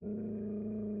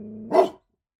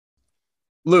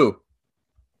Lou,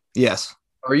 Yes.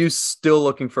 are you still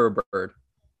looking for a bird?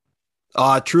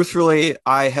 Truthfully,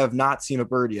 I have not seen a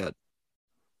bird yet.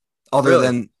 Other Really?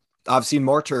 than I've seen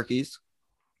more turkeys,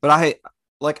 but I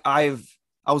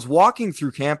was walking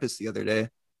through campus the other day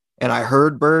and I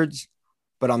heard birds,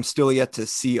 but I'm still yet to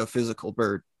see a physical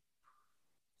bird.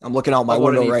 I'm looking out How my about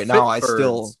window any right now. fit I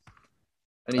still birds?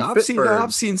 Any I've fit seen I've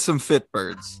birds? seen some fit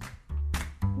birds.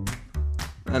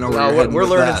 I know where Now you're heading we're with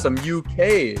learning that. some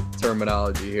UK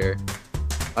terminology here.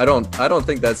 I don't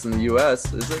think that's in the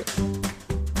US, is it?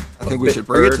 I A think we fit should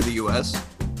bring it bird? to the US.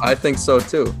 I think so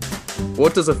too.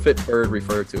 What does a fit bird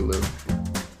refer to, Lou?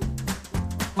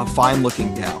 A fine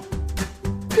looking gal.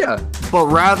 Yeah, But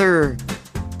rather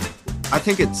I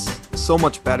think it's so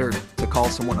much better to call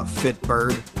someone a fit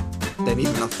bird than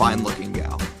even a fine looking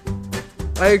gal.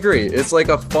 I agree. It's like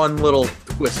a fun little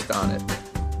twist on it.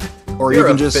 Or You're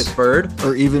even a just fit bird.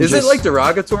 or even Is just it like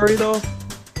derogatory though?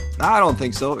 I don't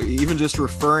think so. Even just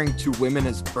referring to women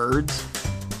as birds.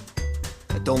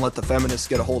 Don't let the feminists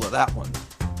get a hold of that one.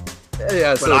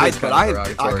 Yeah, so it is But kind of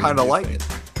derogatory. I kind of you like think.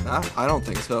 it. I don't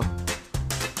think so.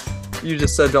 You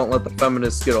just said don't let the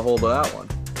feminists get a hold of that one.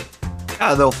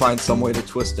 Yeah, they'll find some way to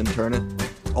twist and turn it.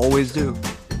 Always do.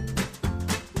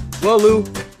 Well, Lou,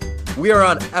 we are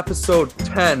on episode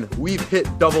 10. We've hit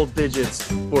double digits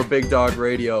for Big Dog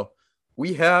Radio.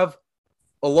 We have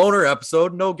a loner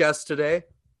episode, no guest today.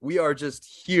 We are just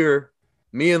here,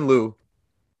 me and Lou,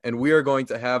 and we are going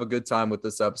to have a good time with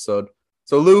this episode.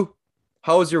 So, Lou,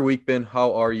 how has your week been?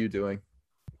 How are you doing?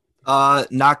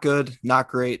 Not good, not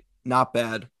great, not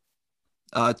bad.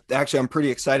 Actually, I'm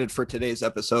pretty excited for today's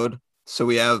episode. So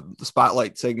we have the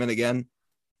spotlight segment again.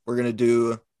 We're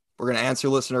gonna answer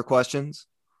listener questions.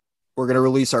 We're gonna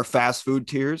release our fast food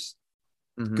tiers,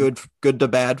 Mhm. good to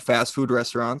bad fast food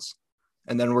restaurants,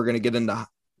 and then we're gonna get into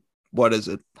what is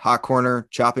it, hot corner,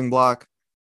 chopping block,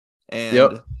 and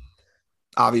Yep.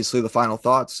 obviously the final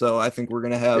thoughts. So I think we're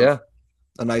gonna have Yeah,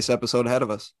 a nice episode ahead of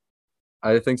us.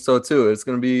 I think so too. It's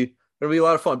gonna be a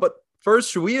lot of fun. But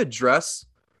first, should we address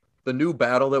the new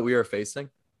battle that we are facing?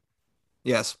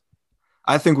 Yes,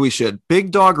 I think we should.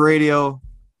 Big Dog Radio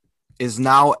is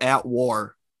now at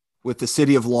war with the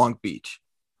city of Long Beach.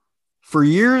 For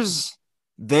years,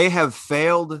 they have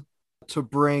failed to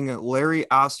bring Larry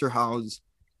Osterhaus's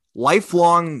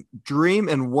lifelong dream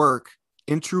and work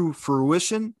into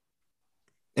fruition.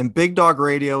 And Big Dog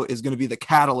Radio is going to be the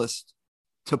catalyst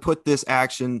to put this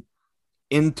action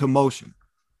into motion.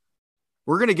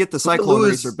 We're going to get the Cyclone Lou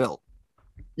Racer is- built.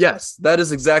 Yes, that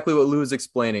is exactly what Lou is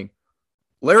explaining.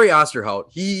 Larry Osterhout,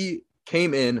 he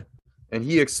came in and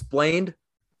he explained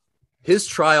his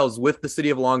trials with the city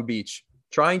of Long Beach,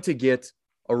 trying to get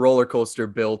a roller coaster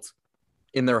built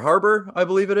in their harbor, I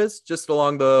believe it is, just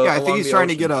along the Yeah, I think along he's the trying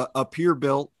to ocean. get a pier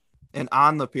built, and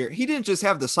on the pier, he didn't just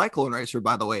have the Cyclone Racer,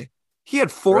 by the way. He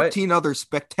had 14 other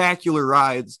spectacular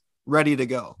rides ready to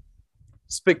go.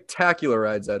 Spectacular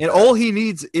rides at And that. all he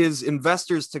needs is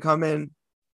investors to come in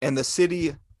and the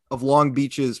city of Long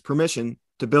Beach's permission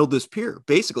to build this pier.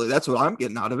 Basically, that's what I'm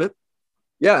getting out of it.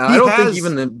 Yeah, He I don't think has-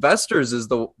 even the investors is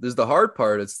the hard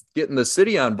part. It's getting the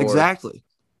city on board. Exactly.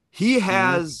 He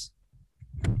has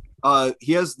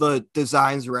the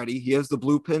designs ready. He has the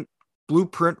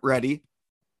blueprint ready.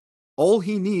 All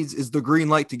he needs is the green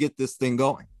light to get this thing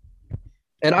going.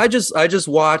 And I just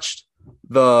watched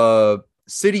the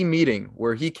city meeting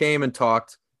where he came and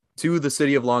talked to the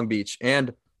city of Long Beach,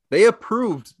 and they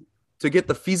approved to get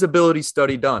the feasibility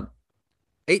study done.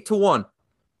 8-1.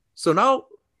 So now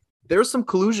there's some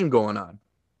collusion going on.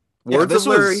 Yeah, this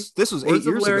was 8 words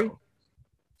of years Larry. ago.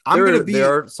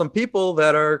 There are some people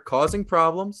that are causing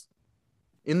problems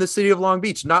in the city of Long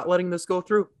Beach, not letting this go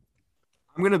through.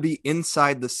 I'm going to be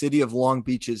inside the city of Long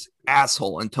Beach's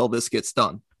asshole until this gets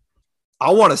done.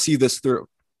 I want to see this through.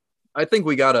 I think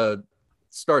we gotta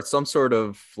start some sort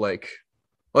of like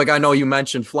I know you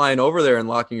mentioned flying over there and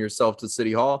locking yourself to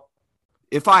City Hall.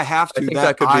 If I have to, I think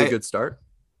that could be a good start.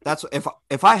 That's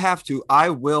if I have to,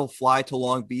 I will fly to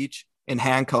Long Beach and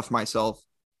handcuff myself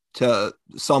to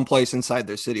someplace inside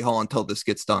their city hall until this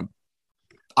gets done.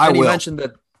 And will. you mentioned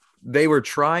that they were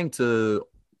trying to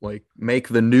like make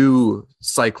the new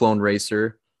Cyclone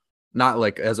Racer not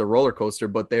like as a roller coaster,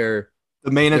 but the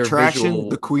main their attraction, visual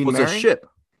the Queen was Mary. a ship.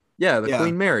 Yeah, the Yeah.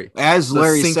 Queen Mary. As The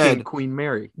Larry sinking said, Queen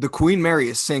Mary. the Queen Mary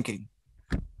is sinking.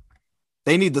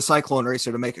 They need the Cyclone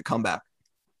Racer to make a comeback.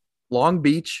 Long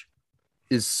Beach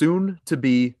is soon to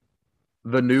be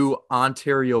the new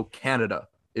Ontario, Canada,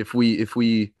 if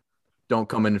we don't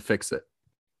come in and fix it.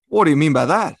 What do you mean by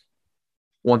that?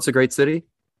 Once a great city,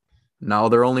 now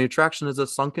their only attraction is a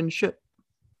sunken ship.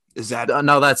 Is that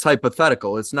Now that's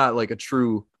hypothetical. It's not like a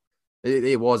true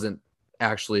It wasn't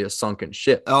actually a sunken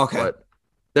ship. Okay. But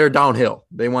they're downhill.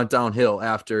 They went downhill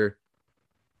after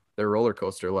their roller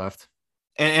coaster left.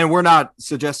 And we're not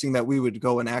suggesting that we would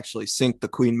go and actually sink the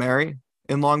Queen Mary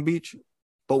in Long Beach,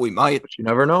 but we might. But you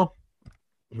never know.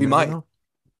 We might. Know.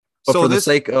 But So for the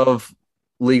sake of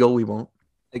legal, we won't.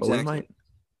 Exactly. But we might.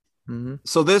 Mm-hmm.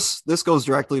 So this goes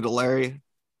directly to Larry.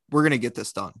 We're going to get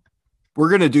this done. We're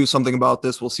going to do something about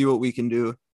this. We'll see what we can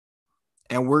do.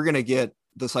 And we're going to get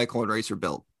the Cyclone Racer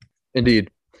built. Indeed.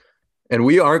 And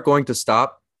we aren't going to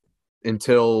stop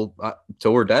until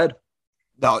we're dead.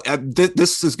 No,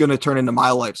 this is going to turn into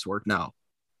my life's work now.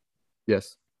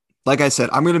 Yes. Like I said,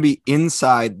 I'm going to be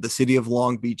inside the city of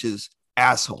Long Beach's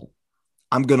asshole.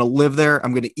 I'm going to live there.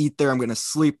 I'm going to eat there. I'm going to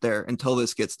sleep there until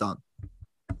this gets done.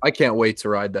 I can't wait to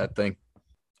ride that thing.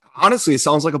 Honestly, it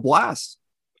sounds like a blast.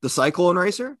 The Cyclone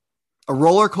Racer, a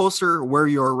roller coaster where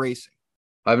you're racing.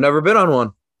 I've never been on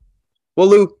one. Well,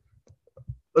 Lou,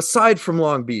 aside from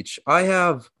Long Beach, I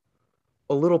have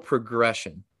a little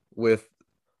progression with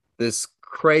this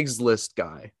Craigslist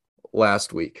guy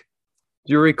last week.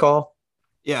 Do you recall?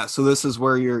 Yeah, so this is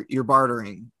where you're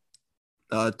bartering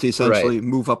to essentially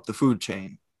move up the food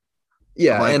chain.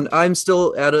 Yeah, and I'm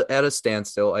still at a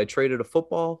standstill. I traded a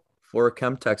football for a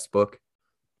chem textbook,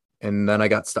 and then I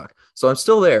got stuck. So I'm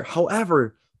still there.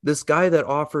 However, this guy that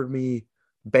offered me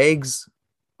bags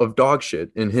of dog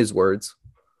shit, in his words,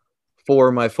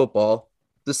 for my football,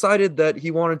 decided that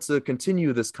he wanted to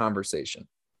continue this conversation.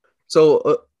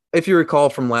 So if you recall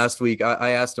from last week,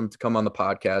 I asked him to come on the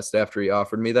podcast after he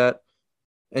offered me that.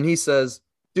 And he says,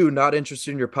 dude, not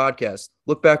interested in your podcast.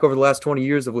 Look back over the last 20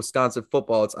 years of Wisconsin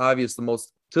football. It's obvious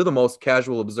to the most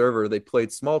casual observer, they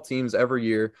played small teams every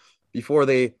year before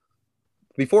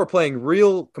playing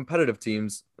real competitive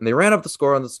teams, and they ran up the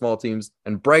score on the small teams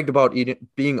and bragged about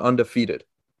being undefeated.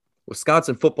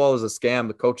 Wisconsin football is a scam.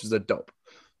 The coach is a dope.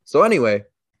 So anyway,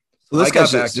 so this guy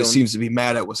just seems to be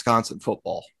mad at Wisconsin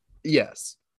football.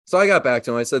 Yes. So I got back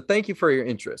to him. I said, thank you for your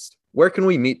interest. Where can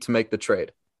we meet to make the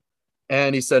trade?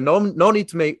 And he said, no need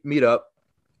to meet up.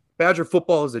 Badger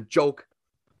football is a joke,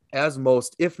 as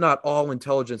most, if not all,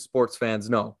 intelligent sports fans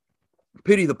know.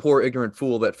 Pity the poor, ignorant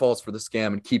fool that falls for the scam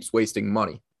and keeps wasting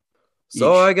money.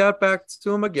 So I got back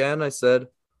to him again. I said,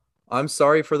 I'm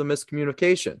sorry for the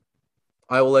miscommunication.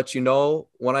 I will let you know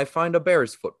when I find a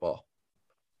Bears football.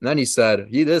 And then he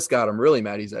said, this got him really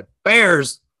mad. He said,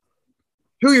 Bears!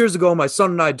 2 years ago, my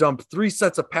son and I dumped 3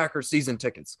 sets of Packer season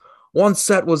tickets. One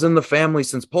set was in the family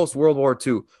since post-World War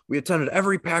II. We attended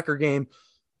every Packer game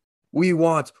we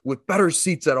want with better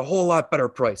seats at a whole lot better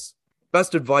price.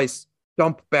 Best advice,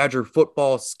 dump Badger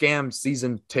football scam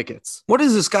season tickets. What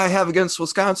does this guy have against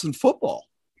Wisconsin football?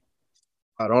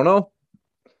 I don't know.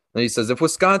 And he says, if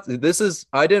Wisconsin,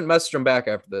 I didn't message him back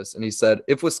after this. And he said,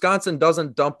 if Wisconsin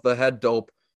doesn't dump the head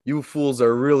dope, you fools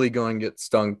are really going to get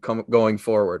stung going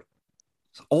forward.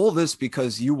 All this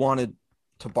because you wanted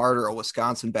to barter a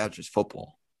Wisconsin Badgers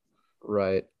football.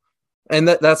 Right. And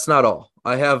that's not all.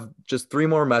 I have just 3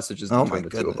 more messages between the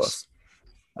two of us.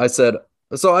 I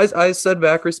said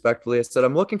back respectfully, I said,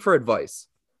 I'm looking for advice.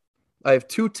 I have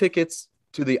 2 tickets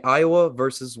to the Iowa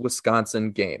versus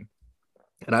Wisconsin game,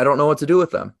 and I don't know what to do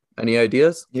with them. Any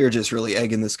ideas? You're just really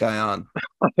egging this guy on.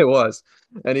 I was.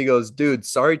 And he goes, dude,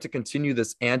 sorry to continue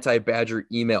this anti-Badger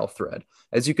email thread.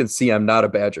 As you can see, I'm not a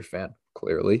Badger fan,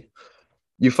 clearly.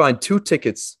 You find 2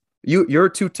 tickets. Your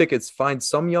 2 tickets, find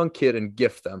some young kid and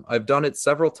gift them. I've done it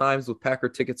several times with Packer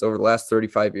tickets over the last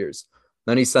 35 years.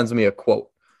 Then he sends me a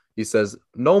quote. He says,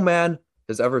 no man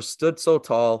has ever stood so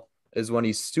tall as when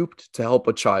he stooped to help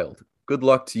a child. Good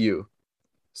luck to you.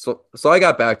 So I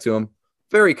got back to him.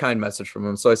 Very kind message from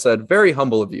him. So I said, very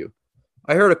humble of you.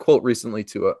 I heard a quote recently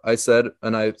to it. I said,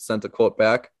 and I sent a quote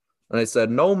back, and I said,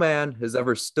 no man has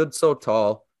ever stood so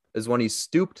tall as when he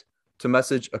stooped to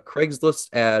message a Craigslist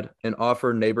ad and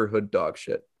offer neighborhood dog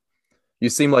shit. You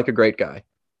seem like a great guy.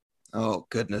 Oh,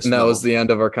 goodness. And that was the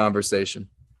end of our conversation.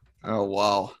 Oh,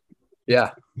 wow.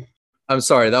 Yeah. I'm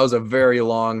sorry. That was a very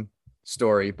long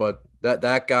story, but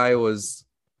that guy was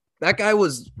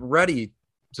ready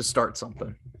to start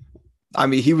something. I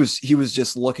mean, he was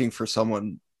just looking for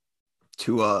someone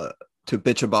to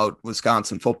bitch about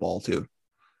Wisconsin football too.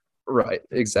 Right,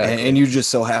 exactly. And you just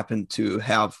so happened to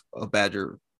have a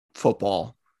Badger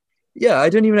football. Yeah, I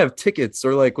didn't even have tickets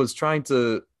or was trying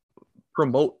to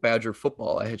promote Badger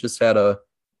football. I just had a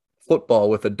football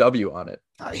with a W on it.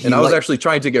 And I was actually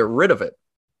trying to get rid of it.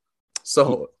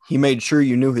 So he made sure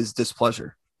you knew his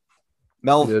displeasure.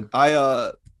 Mel,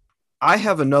 I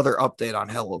have another update on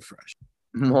HelloFresh.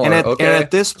 And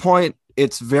at this point,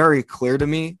 it's very clear to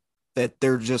me that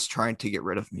they're just trying to get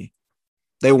rid of me.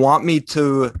 They want me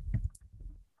to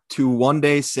to one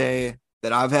day say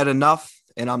that I've had enough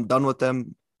and I'm done with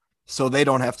them so they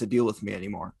don't have to deal with me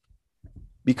anymore.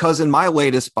 Because in my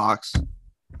latest box,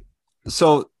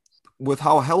 so with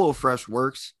how HelloFresh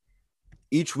works,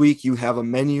 each week you have a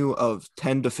menu of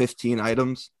 10 to 15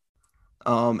 items,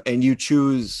 and you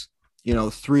choose,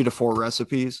 3 to 4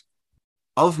 recipes.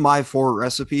 Of my 4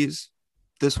 recipes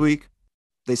this week,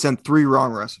 they sent 3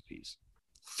 wrong recipes.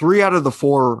 3 out of the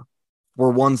 4 were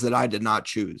ones that I did not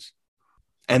choose.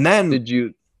 And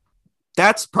then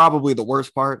that's probably the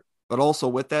worst part. But also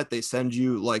with that, they send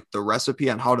you like the recipe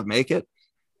on how to make it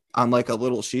on like a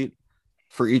little sheet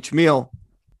for each meal.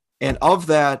 And of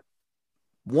that,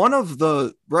 one of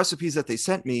the recipes that they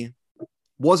sent me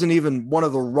wasn't even one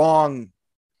of the wrong.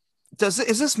 Is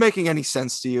this making any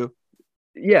sense to you?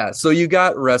 Yeah. So you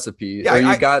got recipe, Yeah, or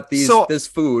you got this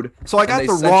food. So I got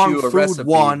the wrong food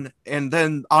one. And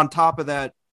then on top of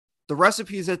that, the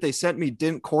recipes that they sent me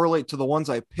didn't correlate to the ones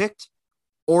I picked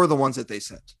or the ones that they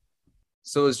sent.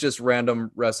 So it's just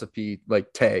random recipe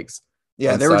like tags.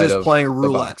 Yeah, they were just playing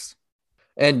roulette.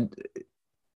 And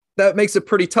that makes it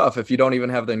pretty tough if you don't even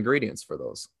have the ingredients for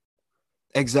those.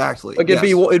 Exactly. Like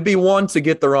it'd be one to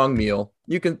get the wrong meal.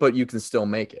 You can still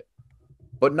make it.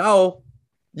 But now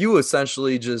you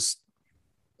essentially just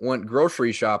went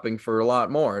grocery shopping for a lot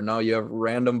more. Now you have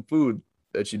random food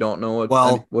that you don't know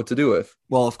what to do with.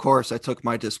 Well, of course, I took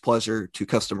my displeasure to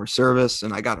customer service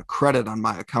and I got a credit on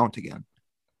my account again.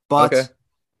 But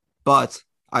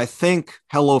I think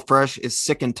HelloFresh is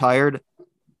sick and tired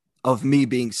of me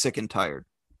being sick and tired.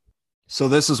 So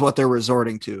this is what they're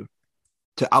resorting to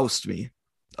oust me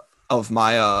of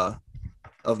my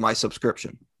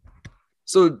subscription.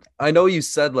 So I know you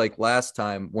said like last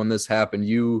time when this happened,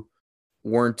 you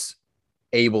weren't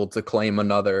able to claim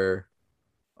another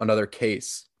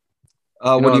case.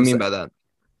 What do you mean by that?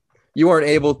 You weren't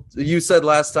able. You said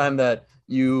last time that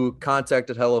you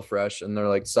contacted HelloFresh and they're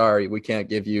like, sorry, we can't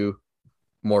give you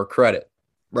more credit.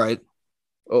 Right.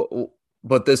 Oh,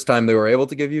 but this time they were able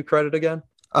to give you credit again?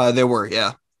 They were,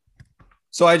 yeah.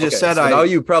 So I just said now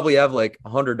you probably have like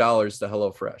 $100 to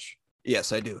HelloFresh.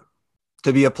 Yes, I do.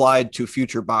 To be applied to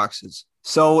future boxes.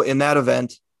 So in that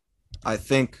event, I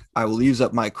think I will use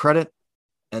up my credit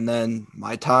and then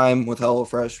my time with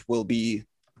HelloFresh will be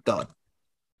done.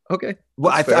 Okay.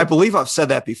 Well, I believe I've said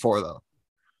that before though.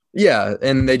 Yeah,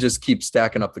 and they just keep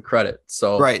stacking up the credit.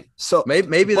 So right. So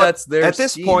maybe that's their at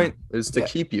this point is to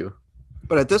keep you.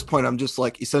 But at this point, I'm just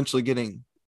like essentially getting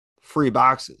free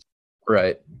boxes.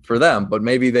 Right. For them. But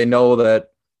maybe they know that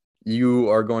you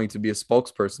are going to be a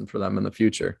spokesperson for them in the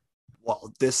future.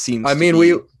 Well, this seems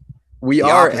we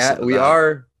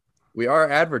are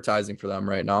advertising for them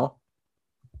right now.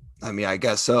 I mean, I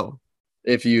guess so.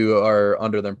 If you are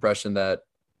under the impression that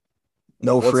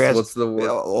what's the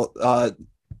word?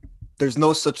 There's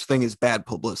no such thing as bad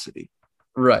publicity.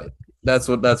 Right. That's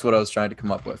what I was trying to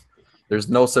come up with. There's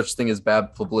no such thing as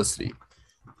bad publicity.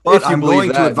 But I'm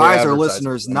going to advise our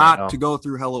listeners not to go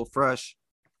through HelloFresh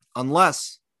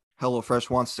unless HelloFresh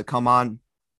wants to come on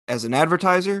as an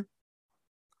advertiser.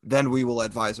 Then we will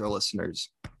advise our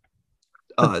listeners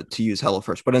to use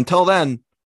HelloFresh. But until then,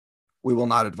 we will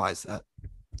not advise that.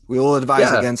 We will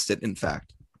advise against it, in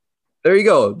fact. There you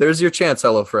go. There's your chance,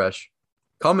 HelloFresh.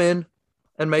 Come in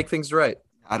and make things right.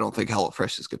 I don't think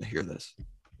HelloFresh is going to hear this.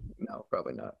 No,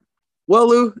 probably not. Well,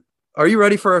 Lou, are you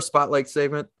ready for our spotlight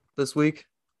segment this week?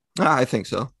 I think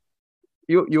so.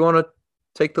 You want to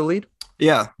take the lead?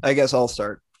 Yeah, I guess I'll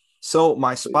start. So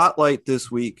my spotlight this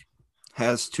week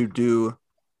has to do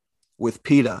with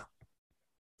PETA.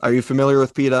 Are you familiar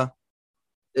with PETA?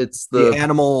 It's the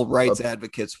animal rights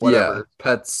advocates, whatever. Yeah,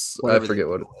 pets. Whatever I forget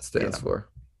what it stands for.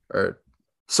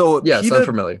 So yes, I'm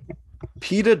familiar.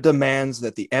 PETA demands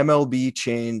that the MLB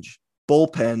change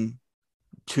bullpen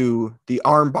to the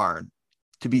arm barn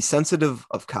to be sensitive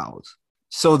of cows.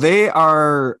 So they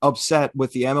are upset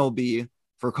with the MLB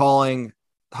for calling,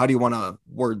 how do you want to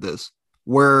word this,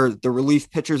 where the relief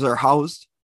pitchers are housed.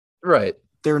 Right.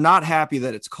 They're not happy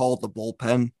that it's called the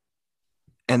bullpen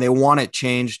and they want it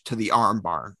changed to the arm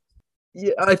barn.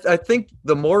 Yeah, I think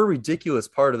the more ridiculous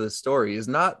part of this story is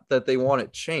not that they want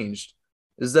it changed,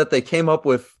 is that they came up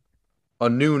with a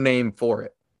new name for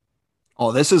it.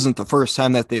 Oh, this isn't the first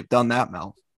time that they've done that,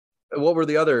 Mel. What were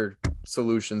the other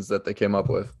solutions that they came up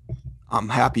with? I'm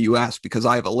happy you asked because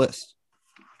I have a list.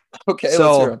 Okay,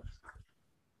 let's hear them.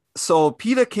 So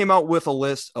PETA came out with a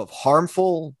list of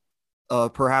harmful,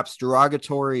 perhaps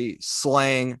derogatory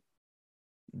slang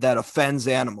that offends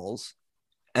animals.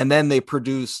 And then they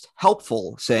produced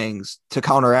helpful sayings to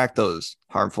counteract those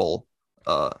harmful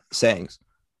sayings.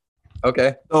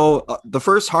 Okay. So the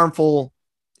first harmful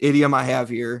idiom I have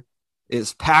here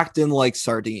is packed in like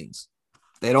sardines.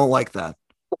 They don't like that.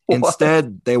 What?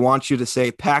 Instead, they want you to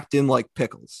say packed in like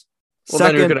pickles. Well,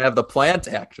 then you're Second, gonna have the plant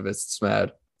activists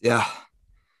mad. yeah,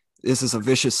 this is a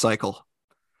vicious cycle.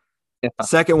 Yeah.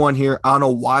 Second one here, on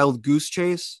a wild goose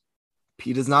chase.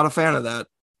 Pete is not a fan of that.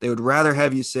 They would rather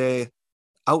have you say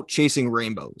out chasing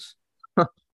rainbows.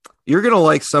 You're going to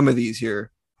like some of these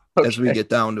here as we get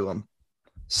down to them.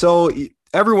 So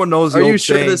everyone knows. Are you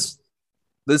sure this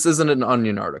isn't an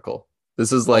Onion article?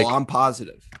 This is like, I'm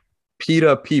positive.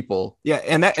 PETA people. Yeah.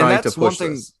 And that's one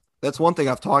thing. That's one thing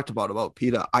I've talked about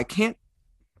PETA.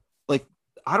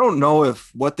 I don't know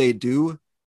if what they do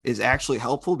is actually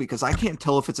helpful because I can't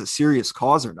tell if it's a serious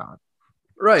cause or not.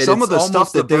 Right. Some of the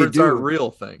stuff that they do aren't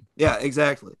real thing. Yeah,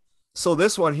 exactly. So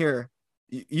this one here,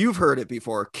 you've heard it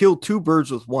before. Kill 2 birds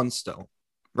with 1 stone,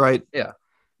 right? Yeah.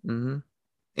 Mm-hmm.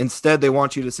 Instead, they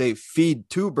want you to say feed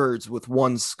 2 birds with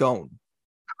 1 scone.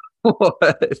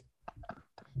 What?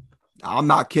 I'm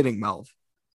not kidding, Melv.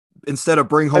 Instead of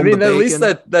bring home the bacon. At least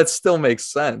that still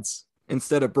makes sense.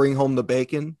 Instead of bring home the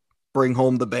bacon, bring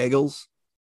home the bagels.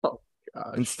 Oh,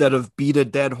 gosh. Instead of beat a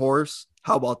dead horse,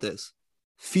 how about this?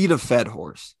 Feed a fed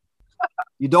horse.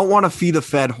 You don't want to feed a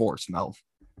fed horse, Melv.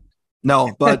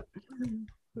 No, but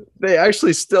they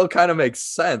actually still kind of make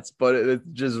sense, but it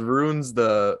just ruins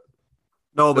the.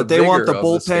 No, but they want the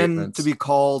bullpen to be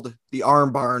called the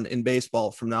arm barn in baseball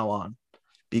from now on,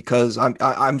 because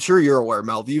I'm sure you're aware,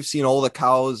 Melv. You've seen all the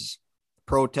cows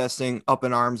protesting up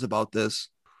in arms about this.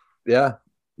 Yeah,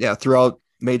 throughout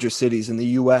major cities in the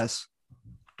U.S.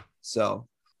 So.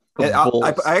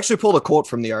 I actually pulled a quote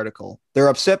from the article. They're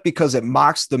upset because it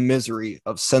mocks the misery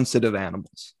of sensitive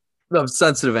animals.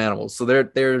 So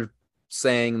they're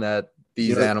saying that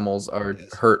these animals are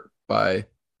hurt by.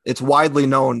 It's widely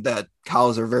known that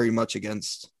cows are very much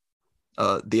against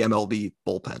the MLB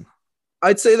bullpen.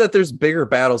 I'd say that there's bigger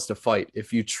battles to fight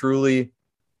if you truly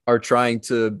are trying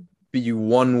to be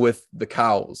one with the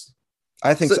cows.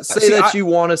 I think you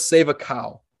want to save a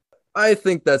cow. I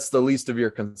think that's the least of your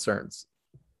concerns.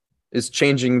 Is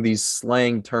changing these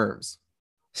slang terms.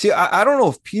 See, I don't know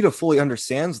if PETA fully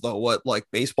understands though what like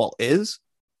baseball is.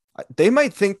 They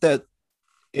might think that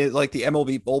it like the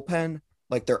MLB bullpen,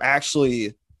 like they're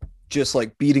actually just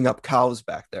like beating up cows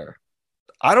back there.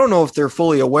 I don't know if they're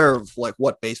fully aware of like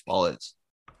what baseball is.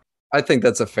 I think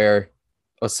that's a fair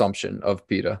assumption of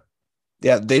PETA.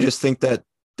 Yeah, they just think that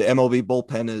the MLB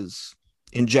bullpen is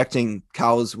injecting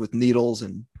cows with needles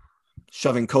and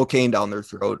shoving cocaine down their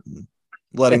throat and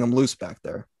letting them loose back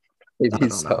there. Maybe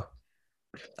so.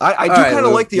 I do kind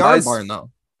of like the arm barn though.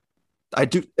 I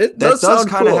do. That does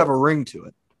kind of have a ring to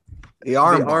it. The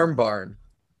arm barn.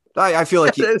 I feel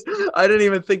like I didn't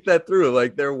even think that through.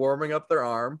 Like they're warming up their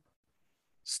arm.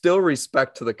 Still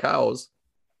respect to the cows.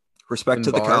 Respect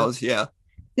to the cows. Yeah.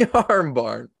 The arm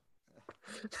barn.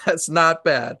 That's not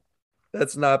bad.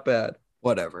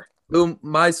 Whatever. Boom.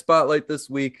 My spotlight this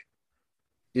week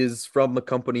is from the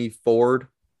company Ford.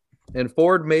 And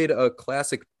Ford made a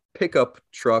classic pickup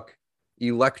truck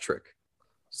electric.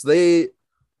 So they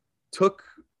took,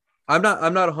 I'm not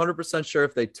 100% sure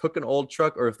if they took an old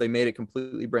truck or if they made it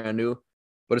completely brand new,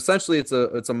 but essentially it's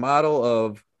a model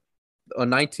of a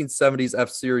 1970s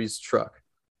F-Series truck,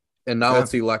 and now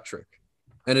it's electric,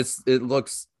 and it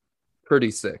looks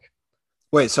pretty sick.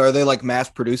 Wait, so are they like mass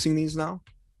producing these now?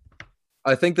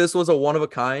 I think this was a one of a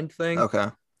kind thing. Okay.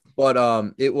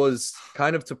 But it was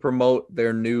kind of to promote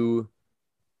their new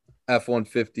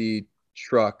F-150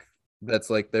 truck that's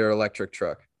like their electric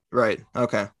truck. Right.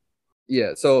 Okay.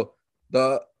 Yeah. So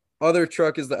the other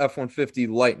truck is the F-150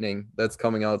 Lightning that's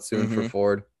coming out soon for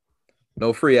Ford.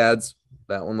 No free ads.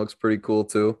 That one looks pretty cool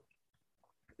too.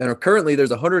 And currently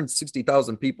there's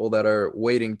 160,000 people that are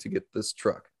waiting to get this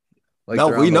truck. Like no,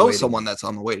 we know someone that's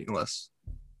on the waiting list.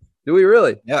 Do we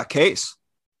really? Yeah, Case.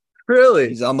 Really?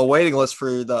 He's on the waiting list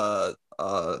for the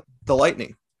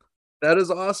Lightning. That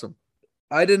is awesome.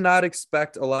 I did not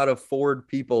expect a lot of Ford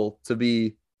people to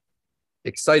be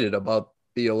excited about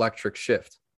the electric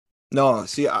shift. No,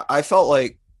 see, I felt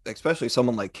like, especially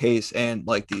someone like Case and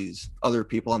like these other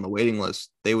people on the waiting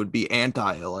list, they would be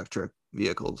anti-electric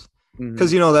vehicles.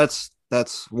 Because,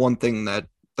 that's one thing that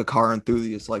the car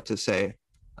enthusiasts like to say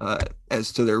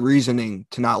as to their reasoning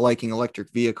to not liking electric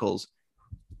vehicles.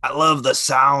 I love the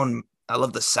sound. I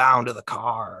love the sound of the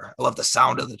car. I love the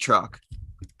sound of the truck.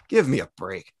 Give me a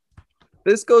break.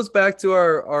 This goes back to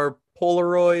our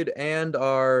Polaroid and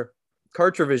our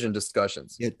CartraVision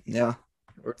discussions. Yeah.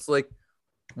 Where it's like,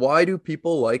 why do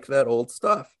people like that old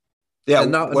stuff? Yeah.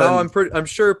 And now I'm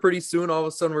sure pretty soon, all of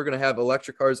a sudden, we're going to have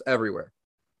electric cars everywhere.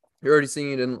 You're already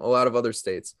seeing it in a lot of other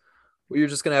states where you're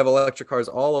just going to have electric cars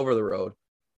all over the road.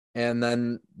 And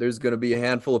then there's going to be a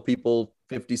handful of people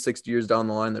 50, 60 years down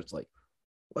the line that's like,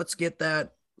 let's get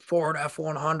that Ford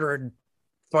F-100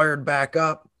 fired back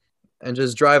up and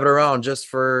just drive it around just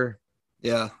for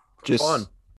just fun.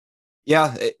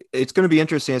 It's going to be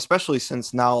interesting, especially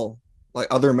since now like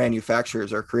other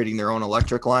manufacturers are creating their own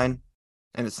electric line,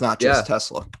 and it's not just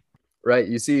Tesla. Right.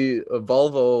 You see,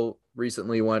 Volvo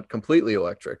recently went completely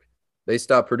electric. They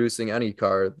stopped producing any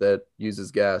car that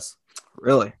uses gas.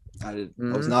 Really? I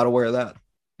was not aware of that.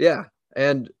 Yeah.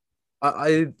 And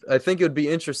I think it would be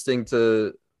interesting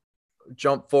to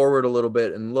jump forward a little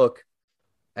bit and look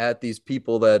at these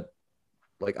people that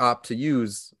like opt to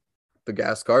use the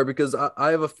gas car, because I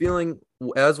have a feeling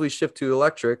as we shift to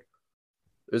electric,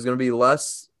 there's going to be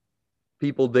less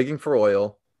people digging for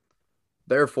oil.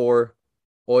 Therefore,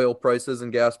 oil prices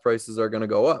and gas prices are going to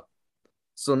go up.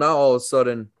 So now all of a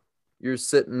sudden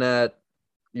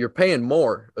you're paying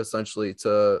more essentially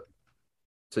to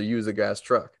use a gas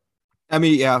truck. I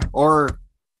mean, yeah, or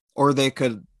they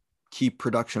could keep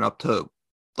production up to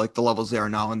like the levels they are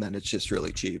now, and then it's just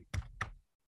really cheap.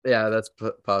 Yeah, that's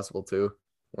possible too,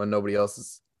 when nobody else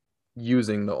is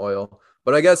using the oil.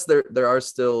 But I guess there are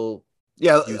still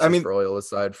uses for oil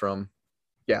aside from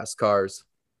gas cars.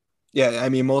 Yeah, I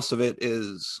mean, most of it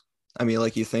is, I mean,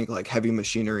 like you think like heavy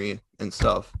machinery and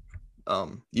stuff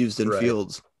used in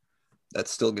fields,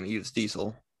 that's still going to use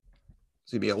diesel.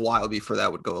 It's going to be a while before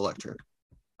that would go electric.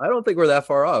 I don't think we're that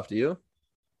far off, do you?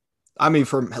 I mean,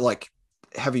 for like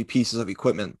heavy pieces of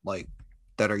equipment like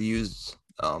that are used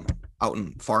out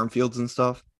in farm fields and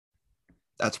stuff,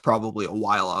 that's probably a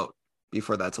while out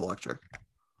before that's electric.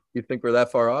 You think we're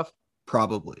that far off?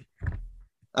 Probably.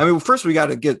 I mean, first we got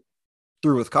to get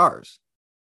through with cars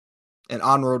and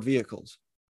on-road vehicles.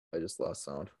 I just lost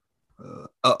sound.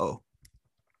 Oh,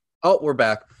 we're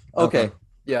back. Okay.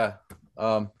 Yeah.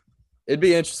 It'd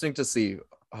be interesting to see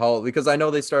how, because I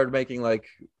know they started making like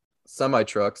semi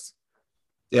trucks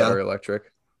that are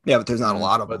electric. Yeah, but there's not a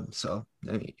lot of them. So,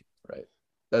 I mean, right.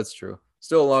 That's true.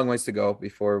 Still a long ways to go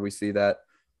before we see that.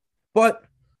 But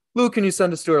Lou, can you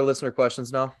send us to our listener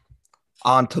questions now?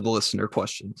 On to the listener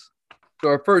questions. So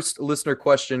our first listener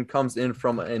question comes in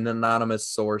from an anonymous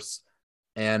source,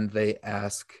 and they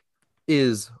ask,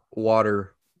 is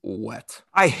water wet?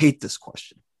 I hate this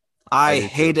question. I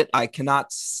hate it. I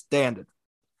cannot stand it.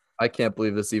 I can't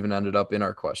believe this even ended up in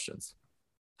our questions.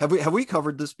 Have we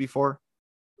covered this before?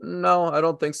 No, I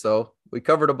don't think so. We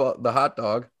covered about the hot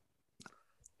dog.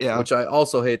 Yeah. Which I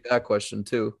also hate that question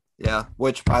too. Yeah.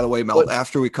 Which, by the way, Mel,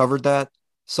 after we covered that,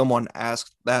 someone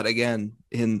asked that again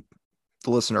in the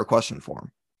listener question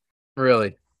form.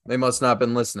 Really? They must not have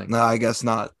been listening. No, I guess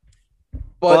not.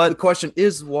 But the question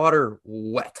is, water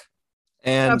wet?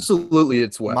 And absolutely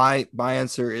it's wet. My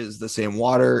answer is the same.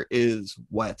 Water is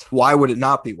wet. Why would it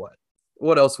not be wet?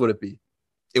 What else would it be?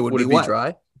 It would be wet. Dry?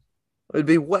 It would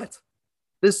be wet.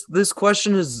 This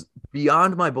question is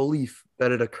beyond my belief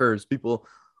that it occurs. People,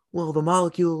 well, the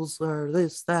molecules are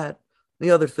this, that,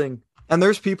 the other thing. And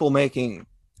there's people making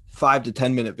 5 to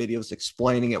 10 minute videos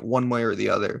explaining it one way or the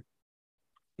other,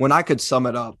 when I could sum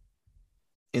it up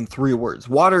in 3 words.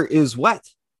 Water is wet.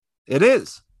 It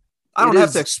is. I don't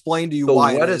have to explain to you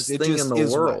why it is. It just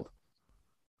is wet.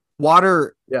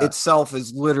 Water itself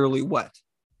is literally wet.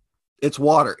 It's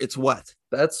water. It's wet.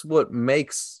 That's what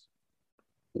makes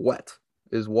wet,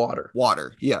 is water.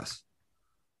 Water, yes.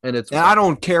 And I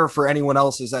don't care for anyone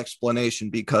else's explanation,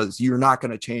 because you're not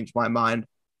going to change my mind.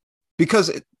 Because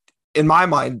in my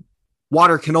mind,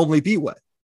 water can only be wet.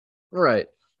 Right.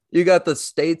 You got the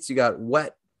states, you got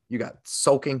wet, you got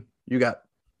soaking, you got,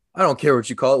 I don't care what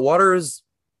you call it. Water is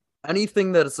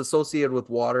anything that is associated with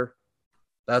water.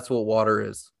 That's what water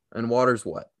is. And water's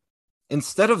wet.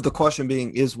 Instead of the question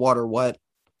being, is water wet?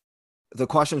 The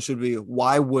question should be,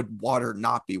 why would water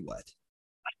not be wet?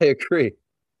 I agree.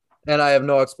 And I have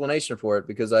no explanation for it,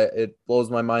 because it blows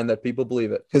my mind that people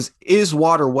believe it. Because is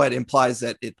water wet implies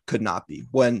that it could not be,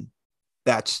 when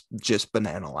that's just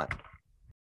banana line.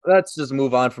 Let's just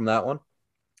move on from that one.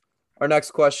 Our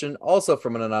next question, also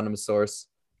from an anonymous source,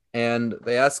 and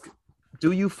they ask,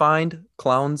 do you find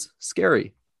clowns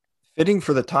scary? Fitting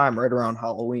for the time right around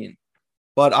Halloween.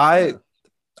 But I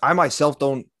myself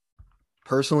don't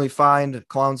personally find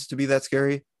clowns to be that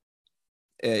scary.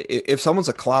 If someone's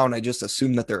a clown, I just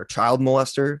assume that they're a child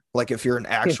molester. Like if you're an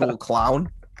actual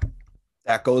clown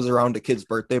that goes around to kids'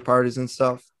 birthday parties and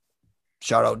stuff.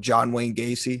 Shout out John Wayne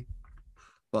Gacy.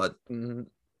 But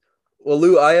well,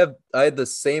 Lou, I had the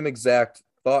same exact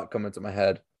thought come into my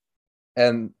head,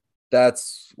 and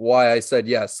that's why I said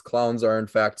yes, clowns are in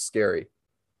fact scary.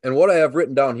 And what I have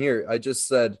written down here, I just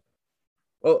said,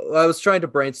 well, I was trying to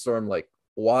brainstorm, like,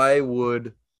 why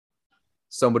would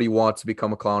somebody want to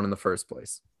become a clown in the first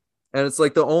place? And it's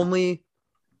like the only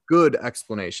good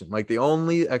explanation, like the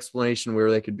only explanation where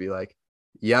they could be like,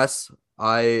 yes,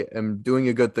 I am doing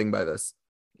a good thing by this,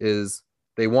 is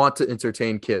they want to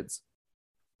entertain kids.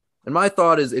 And my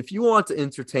thought is, if you want to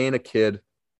entertain a kid,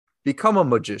 become a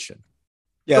magician.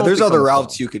 Yeah, Don't there's become other a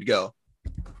routes clown. you could go.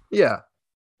 Yeah.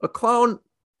 A clown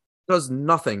does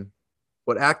nothing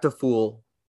but act a fool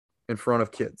in front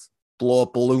of kids. Blow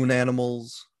up balloon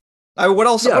animals. What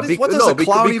else? Yeah, What does a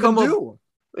clown even become do?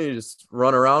 They just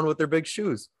run around with their big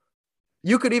shoes.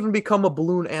 You could even become a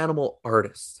balloon animal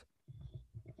artist.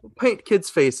 Paint kids'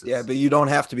 faces. Yeah, but you don't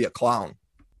have to be a clown.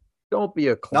 Don't be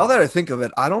a clown. Now that I think of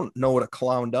it, I don't know what a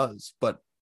clown does, but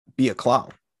be a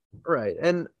clown. Right.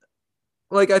 And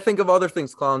like I think of other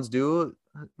things clowns do.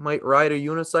 Might ride a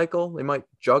unicycle. They might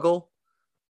juggle.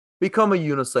 Become a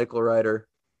unicycle rider.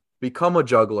 Become a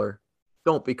juggler.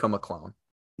 Don't become a clown.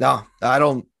 No, I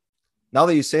don't. Now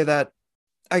that you say that,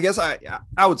 I guess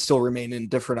I would still remain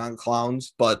indifferent on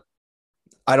clowns, but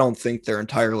I don't think they're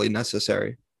entirely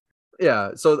necessary.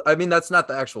 Yeah. So, I mean, that's not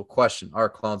the actual question. Are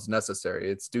clowns necessary?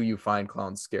 It's, do you find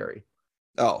clowns scary?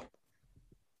 Oh,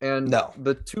 And no.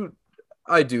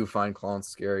 I do find clowns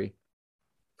scary.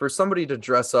 For somebody to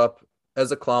dress up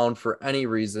as a clown for any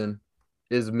reason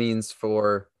is means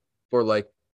for like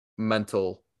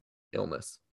mental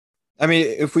illness. I mean,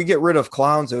 if we get rid of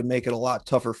clowns, it would make it a lot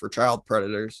tougher for child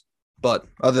predators. But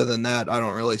other than that, I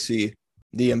don't really see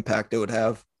the impact it would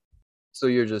have. So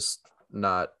you're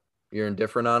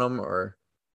indifferent on them, or?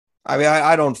 I mean,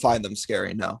 I don't find them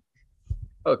scary, no.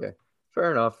 Okay,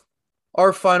 fair enough.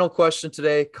 Our final question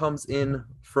today comes in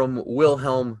from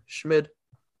Wilhelm Schmid.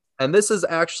 And this is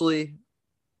actually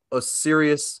a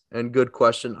serious and good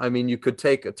question. I mean, you could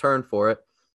take a turn for it,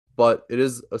 but it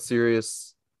is a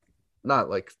serious, not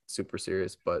like super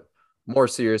serious, but more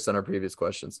serious than our previous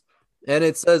questions. And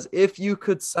it says, if you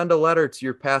could send a letter to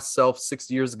your past self 6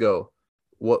 years ago,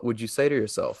 what would you say to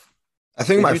yourself? I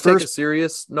think Did my you first take a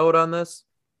serious note on this?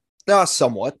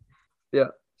 somewhat. Yeah.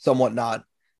 Somewhat not.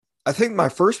 I think my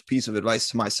first piece of advice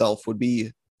to myself would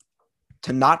be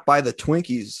to not buy the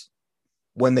Twinkies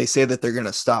when they say that they're going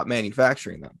to stop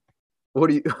manufacturing them.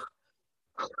 What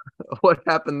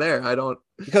happened there? I don't,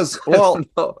 Because, I well, don't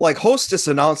know. like Hostess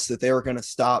announced that they were going to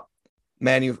stop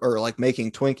making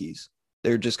Twinkies.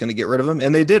 They're just going to get rid of them.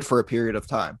 And they did for a period of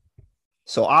time.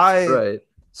 Right.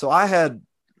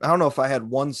 I don't know if I had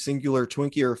one singular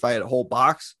Twinkie or if I had a whole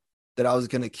box that I was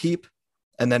going to keep.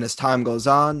 And then as time goes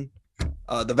on,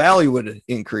 the value would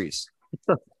increase.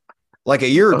 Like a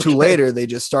year or two later, they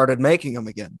just started making them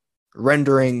again,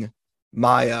 rendering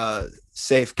my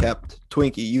safe kept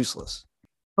Twinkie useless.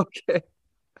 Okay.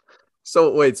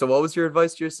 So wait, so what was your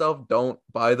advice to yourself? Don't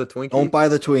buy the Twinkie? Don't buy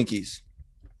the Twinkies.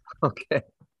 Okay.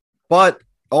 But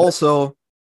also,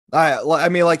 I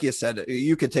mean, like you said,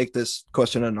 you could take this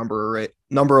question a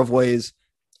number of ways.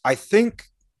 I think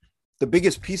the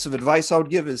biggest piece of advice I would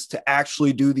give is to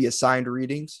actually do the assigned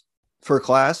readings for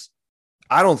class.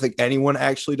 I don't think anyone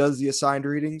actually does the assigned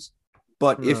readings,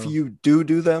 but if you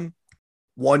do them,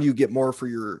 one, you get more for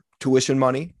your tuition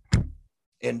money,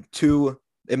 and two,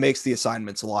 it makes the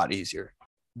assignments a lot easier.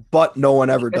 But no one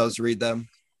ever does read them.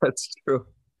 That's true.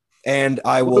 And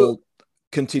I will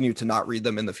continue to not read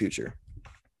them in the future.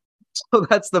 So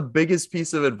that's the biggest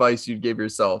piece of advice you'd give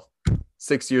yourself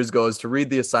 6 years ago, is to read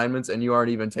the assignments, and you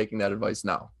aren't even taking that advice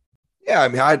now. Yeah, I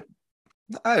mean,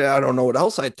 I don't know what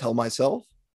else I'd tell myself.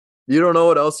 You don't know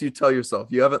what else you tell yourself.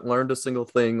 You haven't learned a single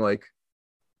thing like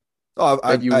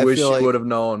that you wish you would have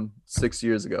known 6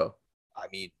 years ago. I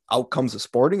mean, outcomes of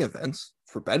sporting events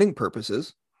for betting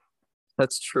purposes.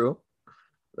 That's true.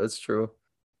 That's true.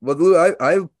 But Lou,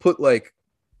 I put like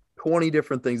 20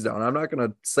 different things down. I'm not going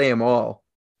to say them all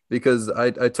because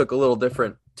I took a little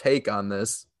different take on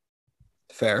this.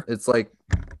 Fair. It's like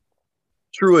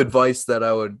true advice that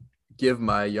I would give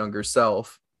my younger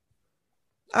self.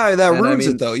 That ruins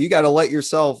it, though. You got to let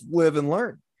yourself live and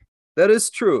learn. That is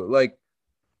true. Like,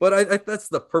 but I that's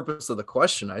the purpose of the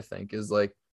question, I think, is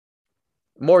like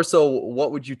more so,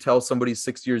 what would you tell somebody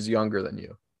 6 years younger than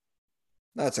you?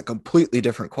 That's a completely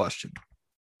different question.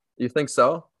 You think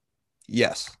so?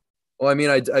 Yes. Well, I mean,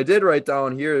 I did write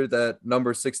down here that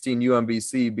number 16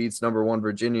 UMBC beats number 1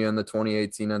 Virginia in the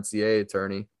 2018 NCAA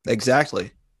tourney.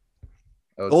 Exactly.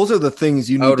 Those are the things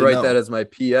you need to know. I would write that as my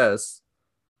PS.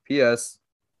 PS,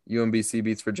 UMBC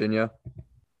beats Virginia.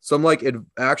 Some like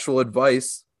actual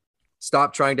advice.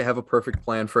 Stop trying to have a perfect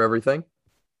plan for everything.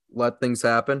 Let things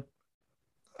happen.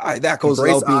 That goes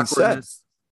without being said.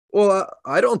 Well,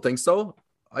 I don't think so.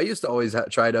 I used to always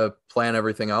try to plan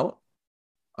everything out.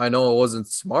 I know it wasn't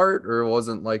smart, or it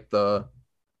wasn't like the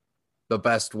the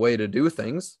best way to do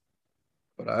things,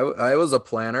 but I was a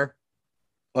planner.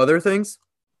 Other things,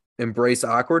 embrace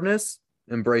awkwardness,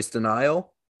 embrace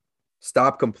denial,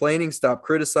 stop complaining, stop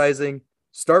criticizing,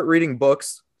 start reading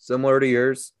books similar to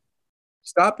yours,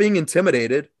 stop being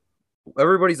intimidated.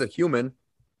 Everybody's a human.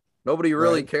 Nobody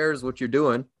really Right. cares what you're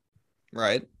doing.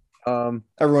 Right. Um,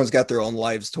 Everyone's got their own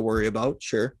lives to worry about.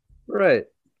 Sure. right.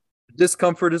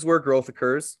 Discomfort is where growth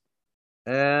occurs.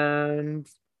 And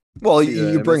Well, see, did you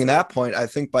I miss bring it? that point. I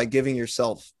think by giving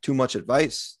yourself too much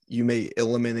advice, you may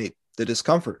eliminate the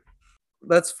discomfort.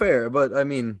 That's fair, but I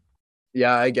mean,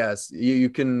 yeah, I guess you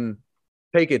can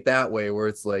take it that way where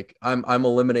it's like I'm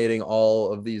eliminating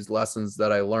all of these lessons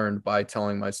that I learned by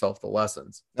telling myself the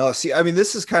lessons. No, see, I mean,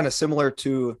 this is kind of similar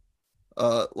to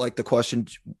like the question,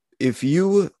 if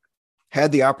you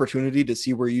had the opportunity to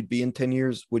see where you'd be in 10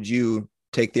 years, would you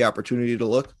take the opportunity to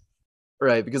look?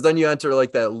 Right, because then you enter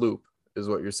like that loop is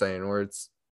what you're saying, where it's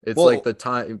Well, like the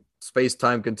time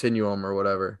space-time continuum or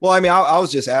whatever. well, I mean, I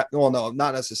was just at, well, no,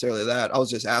 not necessarily that. I was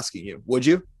just asking you, would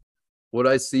you? Would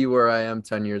I see where I am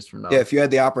 10 years from now? Yeah, if you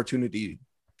had the opportunity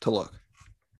to look.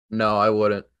 No, I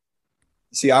wouldn't.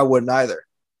 See, I wouldn't either.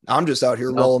 I'm just out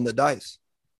here No. rolling the dice.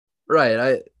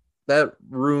 Right. That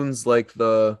ruins like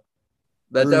that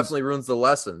Ruins- definitely ruins the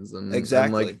lessons and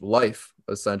Exactly. like life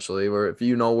essentially, where if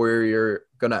you know where you're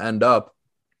gonna end up,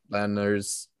 then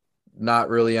there's not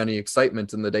really any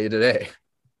excitement in the day to day.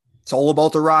 It's all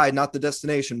about the ride, not the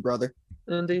destination, brother.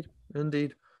 Indeed,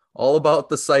 indeed. All about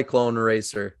the Cyclone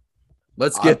Racer.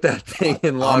 Let's get that thing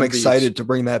in Long I'm Beach. excited to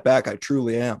bring that back. I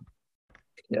truly am.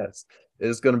 Yes,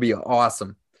 it's gonna be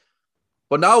awesome.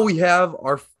 But now we have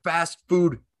our fast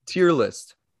food tier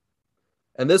list.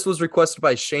 And this was requested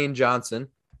by Shane Johnson.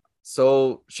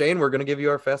 So Shane, we're gonna give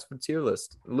you our fast food tier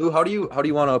list. Lou, how do you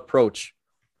want to approach?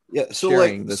 Yeah. So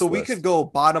Sharing like, this so we list. could go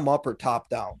bottom up or top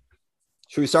down.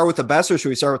 Should we start with the best or should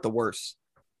we start with the worst?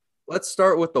 Let's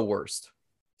start with the worst.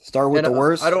 Start with And the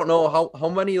worst. I don't know how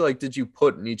many like did you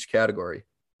put in each category?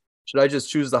 Should I just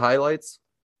choose the highlights?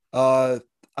 I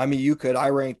mean, you could. I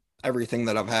ranked everything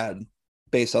that I've had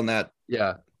based on that.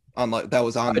 Yeah, On like that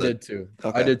was on. I did too.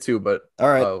 Okay. I did too, but All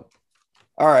right. uh,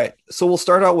 All right. So we'll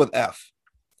start out with F.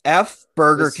 F.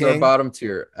 Burger this is our King. bottom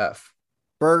tier. F.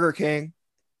 Burger King.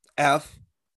 F.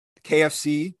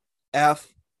 KFC.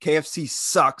 F. KFC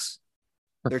sucks.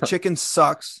 Their chicken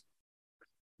sucks.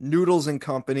 Noodles and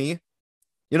Company.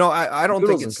 You know, I don't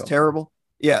Noodles think and it's Company. terrible.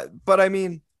 Yeah, but I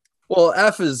mean, Well,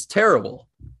 F is terrible.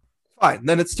 fine.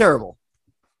 Then it's terrible.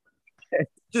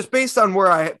 Just based on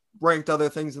where I ranked other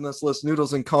things in this list,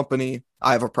 Noodles and Company,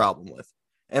 I have a problem with.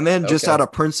 And then just Okay. out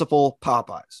of principle,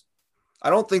 Popeyes. I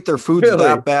don't think their food's Really?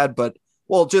 that bad, but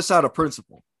well, just out of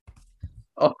principle.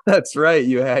 Oh, that's right.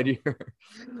 You had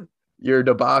your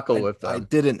debacle with I them.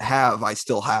 didn't have, I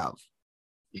still have.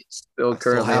 Still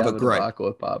currently have have a a gripe. debacle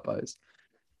with Popeyes.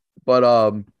 But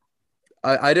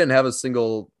I didn't have a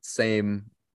single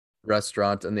same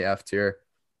restaurant in the F tier.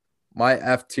 My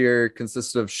F tier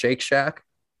consisted of Shake Shack.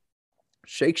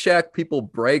 Shake Shack, people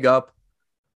brag up.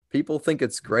 People think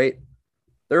it's great.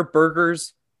 Their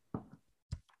burgers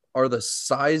are the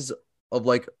size of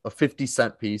like a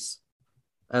 50-cent piece,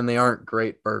 and they aren't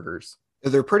great burgers.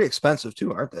 They're pretty expensive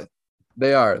too, aren't they?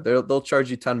 They are. They'll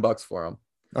charge you $10 for them.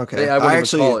 Okay. I wouldn't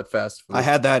even call it fast food. I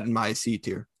had that in my C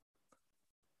tier.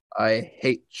 I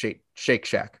hate Shake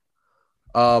Shack.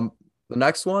 The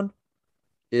next one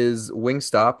is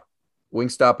Wingstop.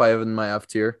 Wingstop I have in my F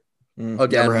tier. Again,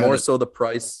 Never had more it. so the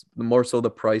price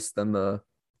than the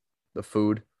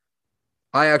food.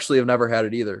 I actually have never had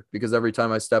it either because every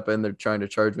time I step in, they're trying to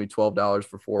charge me $12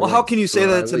 for four. Well, how wings. can you So say then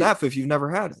that I it's an leave. F if you've never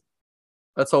had it?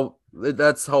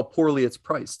 That's how poorly it's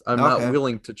priced. I'm Okay. not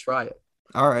willing to try it.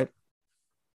 All right.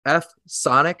 F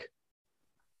Sonic.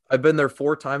 I've been there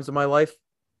 4 times in my life.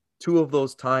 2 of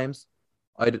those times,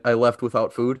 I left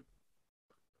without food.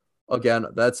 Again,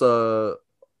 that's a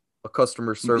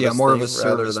customer service more of thing a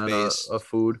rather than service-based a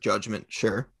food. Judgment,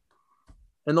 sure.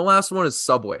 And the last one is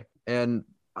Subway. And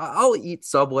I'll eat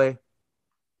Subway,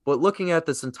 but looking at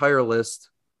this entire list,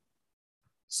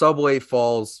 Subway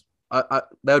falls. That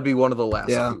would be one of the last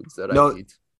Yeah. foods that No. I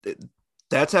eat.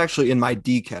 That's actually in my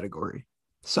D category.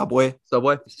 Subway.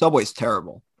 Subway. Subway's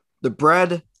terrible. The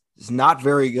bread is not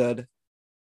very good.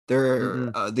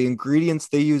 Mm-mm. The ingredients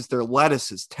they use, their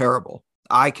lettuce is terrible.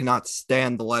 I cannot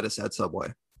stand the lettuce at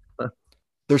Subway.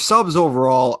 Their subs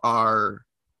overall are,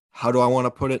 how do I want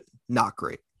to put it? Not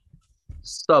great.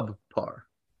 Subpar,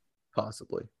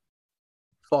 possibly.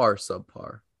 Far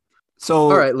subpar. So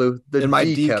All right, Lou. The in my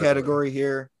D D category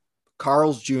here,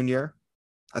 Carl's Jr.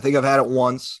 I think I've had it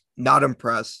once. Not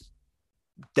impressed.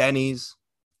 Denny's,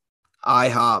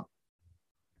 IHOP,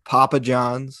 Papa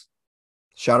John's.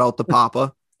 Shout out to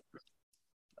Papa.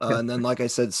 And then, like I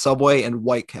said, Subway and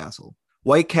White Castle.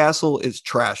 White Castle is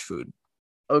trash food.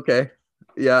 Okay.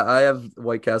 Yeah, I have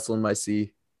White Castle in my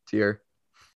C tier.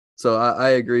 So I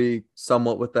agree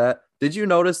somewhat with that. Did you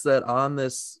notice that on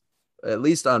this, at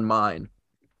least on mine,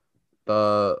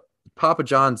 the Papa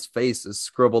John's face is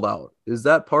scribbled out? Is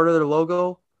that part of their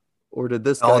logo? Or did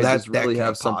this guy just really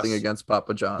have something against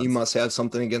Papa John's? He must have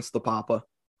something against the Papa.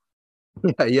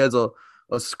 Yeah, he has a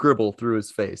scribble through his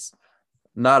face.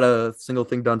 Not a single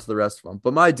thing done to the rest of them.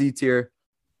 But my D tier,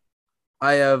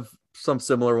 I have some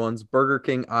similar ones. Burger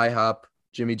King, IHOP,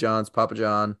 Jimmy John's, Papa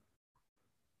John,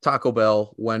 Taco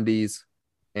Bell, Wendy's,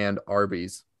 and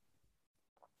Arby's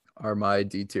are my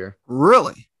D tier.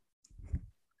 Really?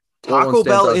 Taco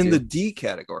Bell in the D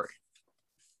category.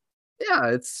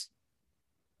 Yeah,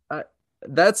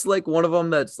 that's like one of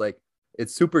them that's like,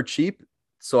 it's super cheap,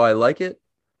 so I like it,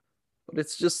 but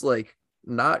it's just like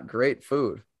not great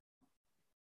food.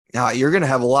 Now you're gonna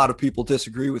have a lot of people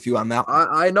disagree with you on that one.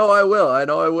 I know I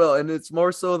will, and it's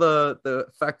more so the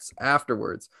effects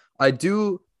afterwards. I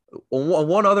do.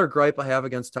 One other gripe I have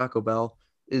against Taco Bell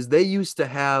is they used to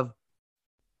have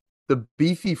the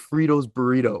beefy Fritos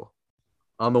burrito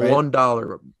on the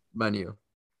 $1 menu,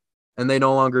 and they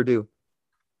no longer do.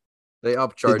 They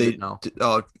upcharge it now.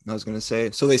 Oh, I was gonna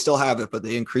say, so they still have it, but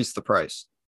they increased the price.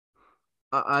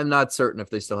 I'm not certain if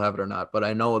they still have it or not, but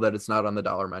I know that it's not on the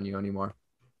dollar menu anymore.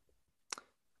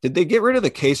 Did they get rid of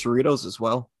the quesadillas as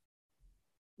well?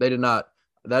 They did not.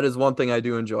 That is one thing I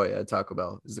do enjoy at Taco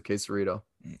Bell is the quesarito.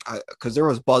 Because there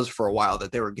was buzz for a while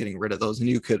that they were getting rid of those, and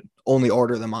you could only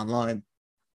order them online.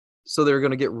 So they were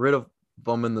going to get rid of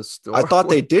them in the store? I thought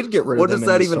they did get rid of them. What does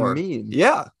that even mean?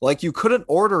 Yeah, like you couldn't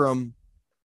order them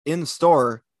in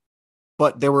store,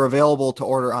 but they were available to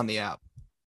order on the app.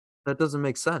 That doesn't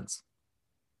make sense.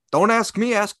 Don't ask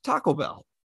me, ask Taco Bell.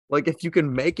 Like if you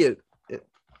can make it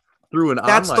through an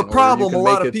online That's the problem a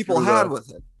lot of people had with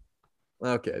it.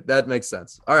 Okay, that makes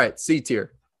sense. All right, C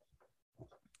tier.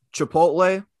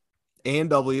 Chipotle,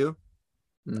 A&W,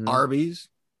 Arby's,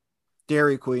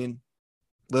 Dairy Queen,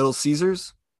 Little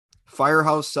Caesars,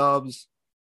 Firehouse Subs,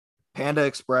 Panda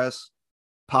Express,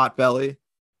 Potbelly,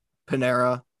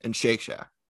 Panera, and Shake Shack.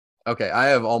 Okay, I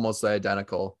have almost the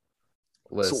identical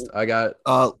list.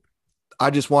 So, I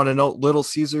just want to note Little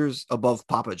Caesars above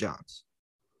Papa John's.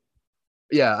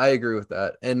 Yeah, I agree with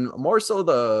that. And more so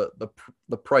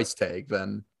the price tag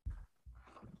than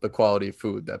the quality of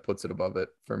food that puts it above it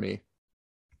for me.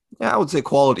 Yeah, I would say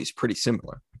quality is pretty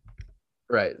similar.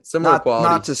 Right. Similar quality.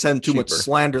 Not to send too much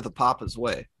slander the Papa's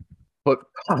way. But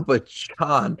Papa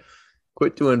John,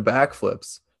 quit doing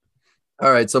backflips.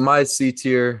 All right, so my C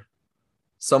tier,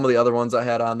 some of the other ones I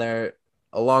had on there,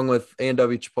 along with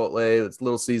A&W Chipotle, it's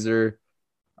Little Caesar.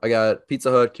 I got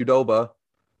Pizza Hut, Qdoba,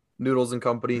 Noodles and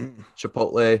Company,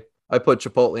 Chipotle. I put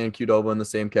Chipotle and Qdoba in the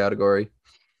same category.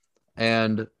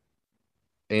 And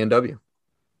A&W.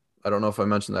 I don't know if I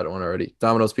mentioned that one already.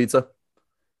 Domino's Pizza.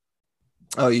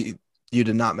 Oh, you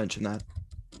did not mention that.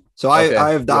 So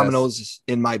I have Domino's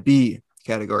in my B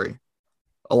category,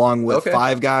 along with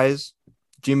Five Guys,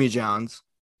 Jimmy John's,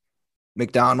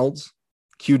 McDonald's,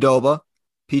 Qdoba,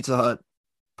 Pizza Hut,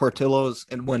 Portillo's,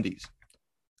 and Wendy's.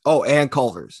 Oh, and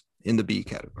Culver's in the B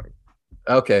category.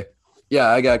 Okay. Yeah,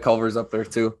 I got Culver's up there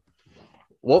too.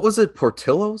 What was it?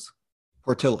 Portillo's?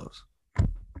 Portillo's.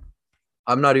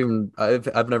 I've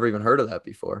never even heard of that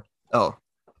before. Oh.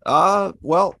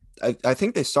 Well, I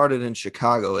think they started in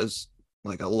Chicago as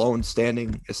like a lone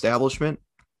standing establishment.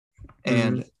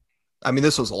 And I mean,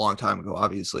 this was a long time ago,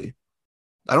 obviously.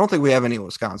 I don't think we have any in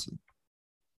Wisconsin.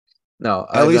 No,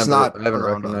 I haven't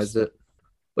recognized it.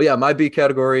 But yeah, my B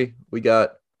category, we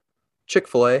got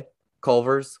Chick-fil-A,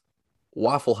 Culver's,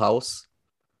 Waffle House,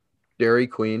 Dairy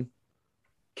Queen,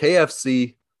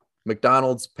 KFC,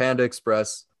 McDonald's, Panda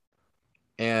Express,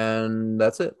 and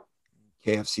that's it.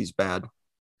 KFC's bad.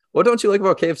 What don't you like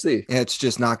about KFC? It's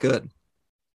just not good.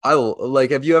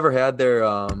 Have you ever had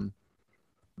their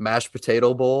mashed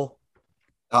potato bowl?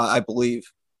 I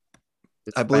believe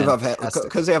I've had,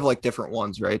 because they have like different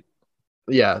ones, right?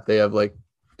 Yeah, they have like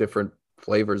different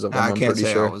flavors of them. I can't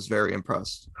say I was very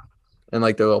impressed. And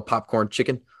like the little popcorn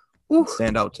chicken.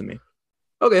 Stand out to me.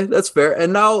 Okay, that's fair.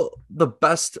 And now the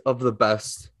best of the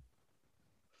best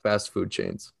fast food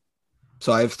chains.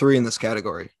 So I have 3 in this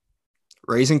category: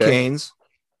 Raising Cane's,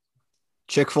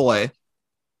 Chick-fil-A,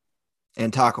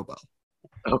 and Taco Bell.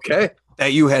 Okay.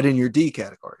 That you had in your D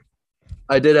category.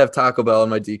 I did have Taco Bell in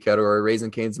my D category,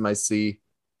 Raising Cane's in my C,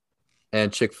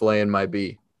 and Chick-fil-A in my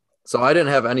B. So I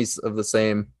didn't have any of the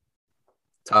same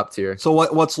top tier. So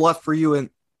what's left for you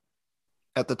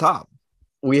at the top?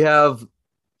 we have,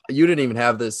 you didn't even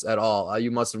have this at all.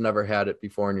 You must have never had it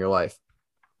before in your life.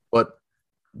 But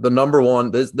the number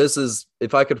one, this is,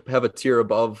 if I could have a tier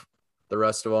above the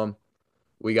rest of them,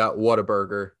 we got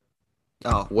Whataburger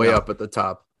way up at the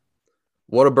top.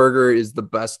 Whataburger is the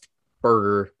best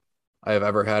burger I have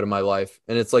ever had in my life.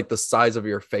 And it's like the size of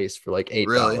your face for like $8.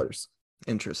 Really?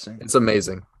 Interesting. It's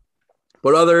amazing.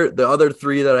 But the other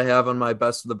three that I have on my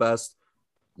best of the best,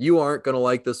 you aren't going to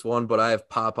like this one, but I have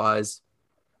Popeyes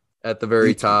at the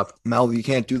very top. Mel, you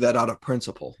can't do that out of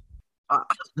principle.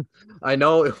 I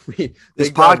know. This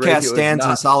podcast stands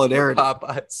in solidarity.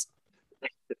 Popeyes.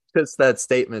 Just that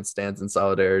statement stands in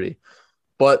solidarity.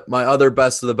 But my other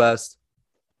best of the best,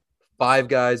 Five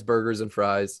Guys burgers and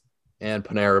fries and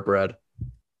Panera bread.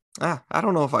 I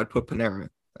don't know if I'd put Panera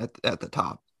at the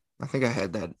top. I think I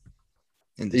had that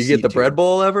in the You get the bread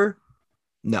bowl ever?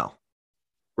 No.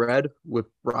 Bread with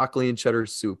broccoli and cheddar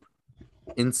soup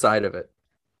inside of it.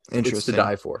 Interesting. It's to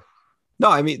die for. No,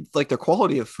 I mean, like, the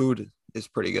quality of food is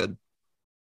pretty good.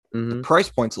 Mm-hmm. The price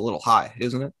point's a little high,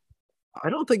 isn't it? I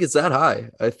don't think it's that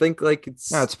high. I think like it's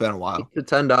been a while. $8 to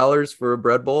 $10 for a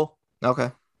bread bowl.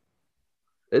 Okay.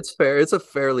 It's fair. It's a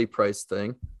fairly priced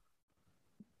thing.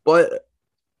 But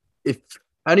if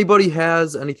anybody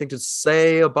has anything to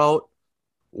say about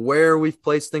where we've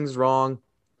placed things wrong,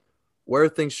 where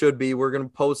things should be, we're going to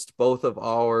post both of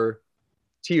our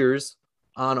tiers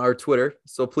on our Twitter.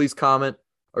 So please comment.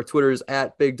 Our Twitter is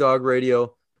at Big Dog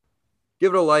Radio.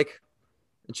 Give it a like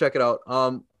and check it out.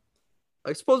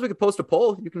 I suppose we could post a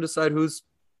poll. You can decide whose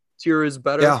tier is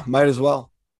better. Yeah, might as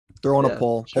well. Throw in a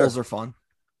poll. Sure. Polls are fun.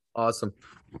 Awesome.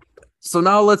 So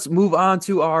now let's move on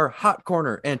to our hot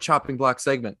corner and chopping block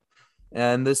segment.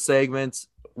 And this segment,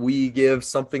 we give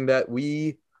something that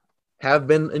we have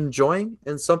been enjoying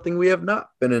and something we have not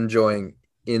been enjoying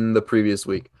in the previous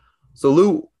week. So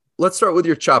Lou, let's start with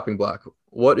your chopping block.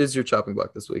 What is your chopping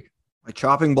block this week? My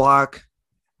chopping block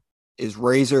is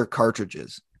Razor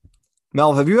cartridges.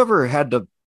 Mel, have you ever had to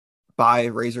buy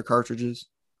Razor cartridges?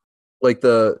 Like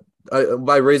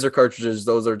by Razor cartridges,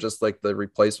 those are just like the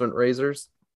replacement razors?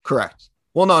 Correct.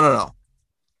 Well, no.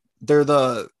 They're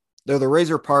the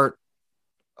razor part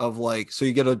of, like, so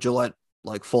you get a Gillette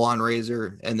like full on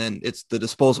razor, and then it's the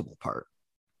disposable part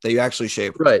that you actually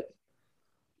shave. Right.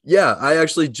 Yeah, I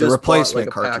actually just the replacement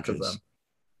bought, like, cartridges. a pack of them.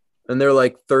 And they're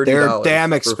like $30. They're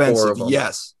damn expensive.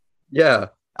 Yes. Yeah.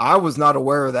 I was not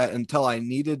aware of that until I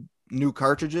needed new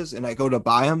cartridges, and I go to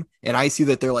buy them, and I see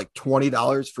that they're like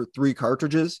 $20 for 3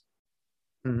 cartridges.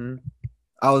 Mm-hmm.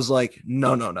 I was like,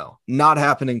 no, not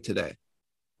happening today.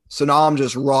 So now I'm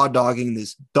just raw dogging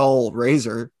this dull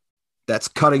razor that's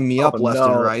cutting me up left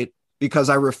and right because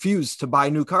I refuse to buy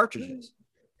new cartridges.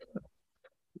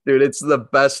 Dude, it's the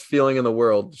best feeling in the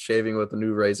world, shaving with a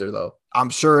new razor, though.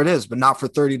 I'm sure it is, but not for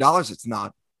 $30. It's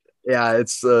not. Yeah,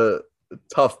 it's a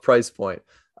tough price point.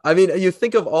 I mean, you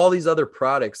think of all these other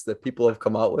products that people have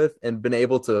come out with and been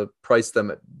able to price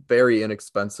them at very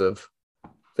inexpensive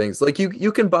things. Like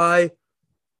you can buy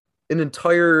an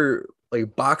entire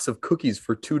like box of cookies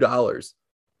for $2.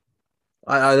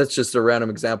 That's just a random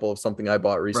example of something I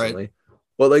bought recently. Right.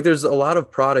 But like, there's a lot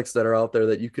of products that are out there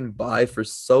that you can buy for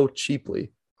so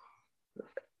cheaply.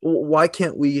 Why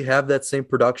can't we have that same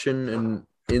production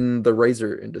in the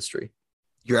razor industry?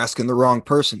 You're asking the wrong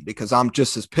person, because I'm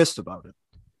just as pissed about it.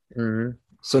 Mm-hmm.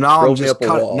 So now I'm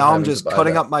just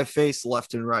cutting up my face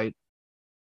left and right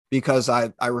because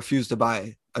I refuse to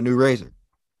buy a new razor.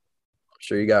 I'm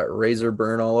sure you got razor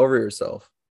burn all over yourself.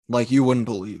 Like you wouldn't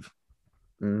believe.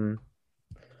 Mm-hmm.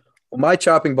 Well, my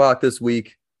chopping block this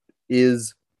week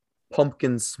is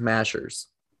pumpkin smashers.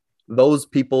 Those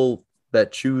people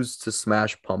that choose to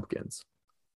smash pumpkins.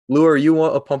 Lou, are you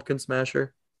a pumpkin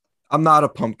smasher? I'm not a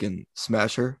pumpkin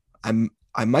smasher.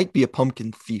 I might be a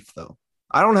pumpkin thief, though.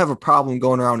 I don't have a problem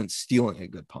going around and stealing a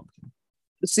good pumpkin.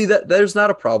 See, that there's not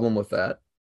a problem with that.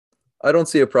 I don't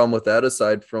see a problem with that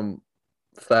aside from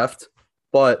theft.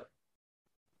 But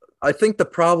I think the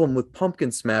problem with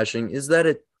pumpkin smashing is that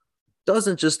it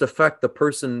doesn't just affect the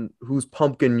person whose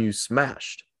pumpkin you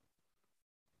smashed.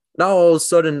 Now all of a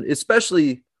sudden,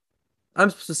 especially, I'm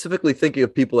specifically thinking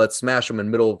of people that smash them in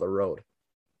the middle of the road.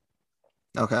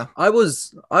 Okay. I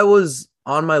was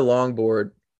on my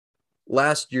longboard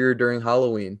last year during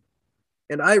Halloween,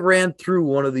 and I ran through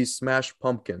one of these smashed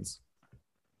pumpkins,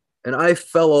 and I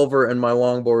fell over, and my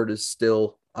longboard is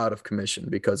still out of commission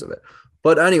because of it.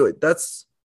 But anyway, that's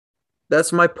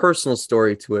my personal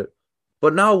story to it.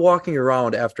 But now walking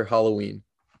around after Halloween,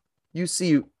 you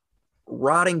see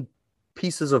rotting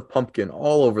pieces of pumpkin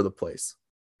all over the place.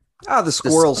 The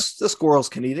squirrels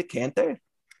can eat it, can't they?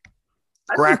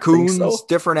 Raccoons,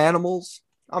 different animals.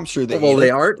 I'm sure they Well, eat they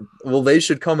it. aren't. Well, they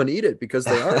should come and eat it because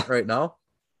they aren't right now.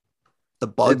 The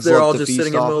bugs They're love all to just feast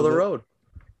sitting in the off middle of of the it. road.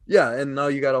 Yeah, and now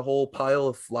you got a whole pile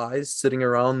of flies sitting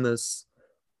around this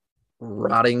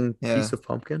rotting Yeah. piece of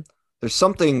pumpkin. There's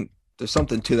something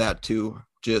to that too.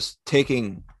 Just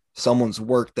taking someone's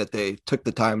work that they took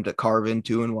the time to carve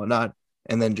into and whatnot,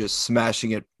 and then just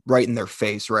smashing it right in their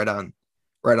face, right on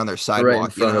their sidewalk. Right in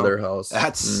front of their house.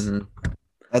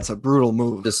 That's a brutal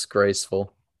move.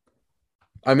 Disgraceful.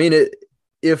 I mean,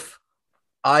 if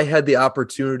I had the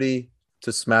opportunity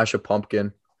to smash a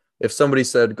pumpkin, if somebody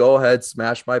said, go ahead,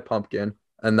 smash my pumpkin,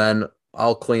 and then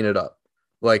I'll clean it up,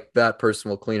 like that person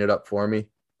will clean it up for me,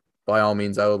 by all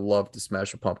means, I would love to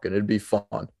smash a pumpkin. It'd be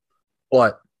fun.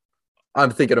 But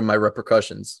I'm thinking of my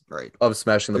repercussions Right. of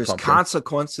smashing the There's pumpkin.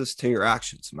 consequences to your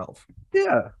actions, Melv.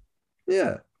 Yeah.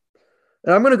 Yeah.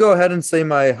 And I'm going to go ahead and say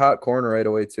my hot corner right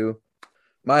away, too.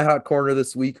 My hot corner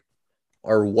this week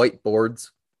are whiteboards.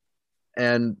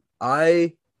 And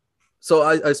I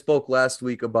spoke last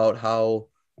week about how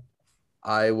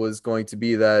I was going to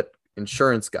be that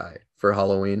insurance guy for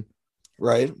Halloween.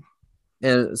 Right.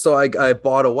 And so I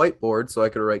bought a whiteboard so I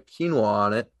could write quinoa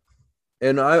on it.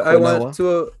 And I went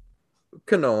to a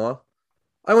quinoa.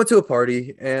 I went to a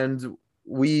party and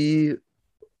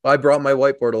I brought my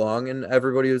whiteboard along and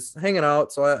everybody was hanging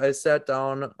out. So I sat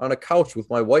down on a couch with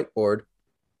my whiteboard.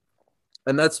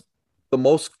 And that's the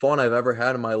most fun I've ever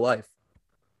had in my life.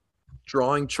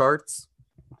 Drawing charts,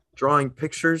 drawing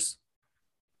pictures,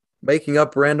 making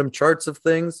up random charts of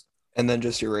things. And then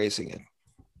just erasing it.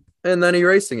 And then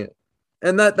erasing it.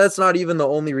 And that's not even the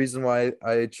only reason why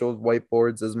I chose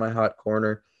whiteboards as my hot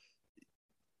corner.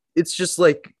 It's just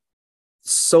like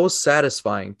so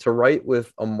satisfying to write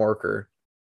with a marker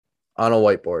on a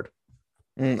whiteboard.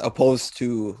 Opposed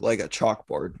to like a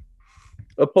chalkboard.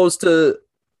 Opposed to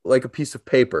like a piece of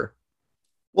paper.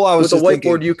 Well, I was with a whiteboard,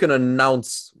 thinking, you can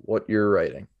announce what you're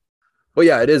writing. But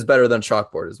yeah, it is better than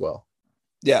chalkboard as well.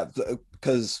 Yeah,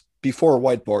 because before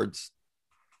whiteboards,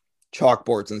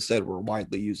 chalkboards instead were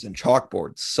widely used, and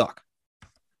chalkboards suck.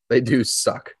 They do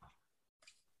suck.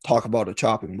 Talk about a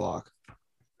chopping block.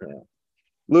 Yeah.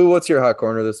 Lou, what's your hot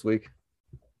corner this week?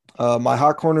 My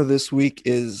hot corner this week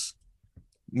is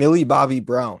Millie Bobby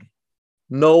Brown.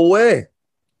 No way.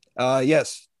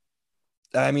 Yes.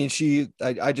 I mean,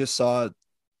 I just saw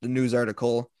the news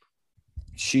article.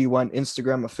 She went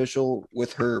Instagram official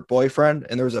with her boyfriend,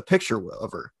 and there was a picture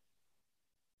of her.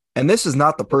 And this is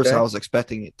not the person I was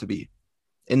expecting it to be.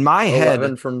 In my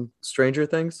head, from Stranger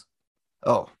Things.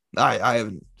 Oh, I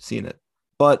haven't seen it,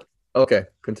 but okay,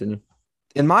 continue.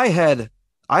 In my head,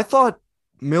 I thought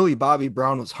Millie Bobby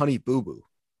Brown was Honey Boo Boo.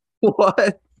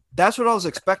 What? That's what I was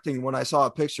expecting when I saw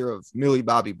a picture of Millie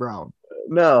Bobby Brown.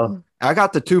 No, I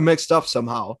got the two mixed up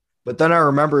somehow, but then I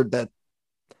remembered that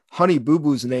Honey Boo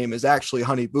Boo's name is actually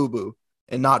Honey Boo Boo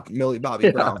and not Millie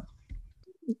Bobby Brown.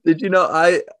 Did you know?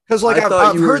 Because like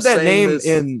I've heard that name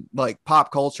in like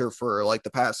pop culture for like the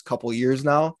past couple years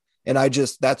now, and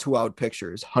that's who I would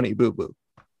picture is Honey Boo Boo.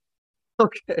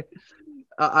 Okay,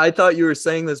 I thought you were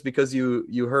saying this because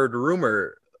you heard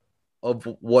rumor of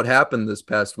what happened this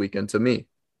past weekend to me.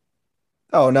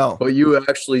 Oh no! But you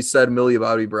actually said Millie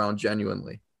Bobby Brown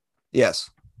genuinely. Yes,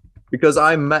 because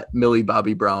I met Millie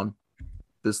Bobby Brown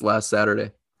this last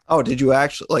Saturday. Oh, did you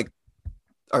actually like?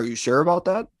 Are you sure about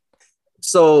that?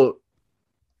 So,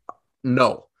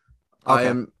 no, okay. I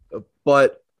am,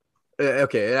 but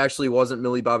okay, it actually wasn't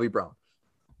Millie Bobby Brown,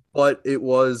 but it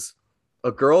was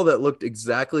a girl that looked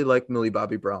exactly like Millie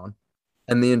Bobby Brown,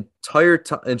 and the entire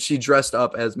time, and she dressed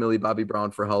up as Millie Bobby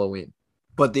Brown for Halloween.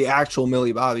 But the actual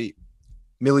Millie Bobby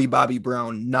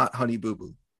Brown, not Honey Boo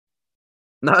Boo.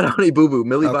 Not Honey Boo Boo,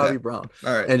 Millie Bobby Brown.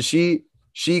 All right, and she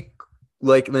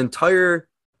like the entire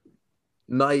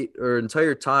night or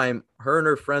entire time, her and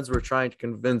her friends were trying to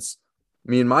convince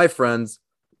me and my friends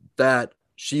that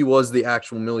she was the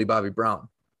actual Millie Bobby Brown.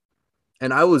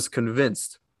 And I was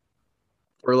convinced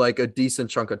for like a decent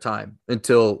chunk of time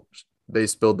until they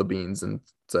spilled the beans and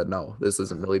said, no, this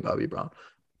isn't Millie Bobby Brown.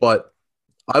 But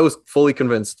I was fully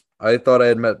convinced. I thought I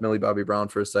had met Millie Bobby Brown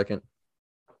for a second.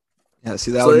 Yeah,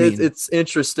 see, that would mean... it's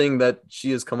interesting that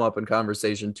she has come up in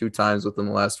conversation 2 times within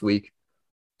the last week,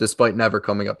 despite never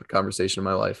coming up in conversation in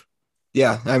my life.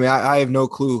 Yeah, I mean, I have no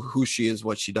clue who she is,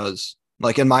 what she does.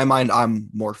 Like, in my mind, I'm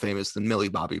more famous than Millie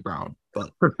Bobby Brown.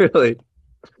 But really?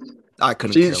 I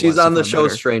couldn't She's on the show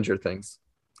Stranger Things.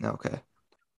 Okay.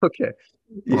 Okay.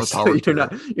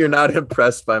 You're not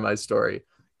impressed by my story,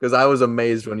 because I was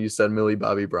amazed when you said Millie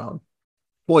Bobby Brown.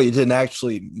 Well, you didn't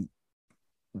actually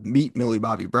meet Millie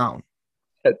Bobby Brown.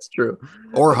 That's true.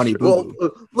 Or Honey Boo Boo.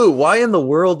 Well, Lou, why in the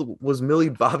world was Millie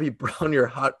Bobby Brown your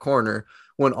hot corner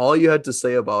when all you had to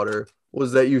say about her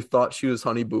was that you thought she was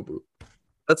Honey Boo Boo.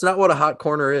 That's not what a hot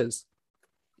corner is.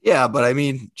 Yeah, but I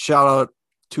mean, shout out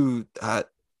to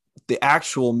the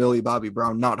actual Millie Bobby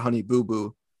Brown, not Honey Boo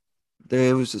Boo.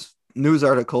 There was this news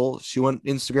article. She went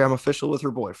Instagram official with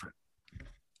her boyfriend.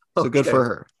 So good for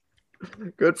her.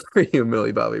 Good for you,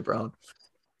 Millie Bobby Brown.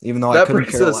 Even though I couldn't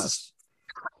care less.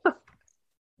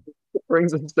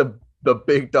 Brings us to the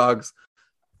big dog's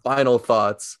final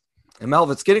thoughts. And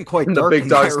Melv, it's getting quite dark. The big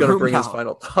dog's going to bring now. his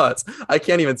final thoughts. I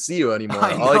can't even see you anymore.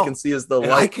 All I can see is the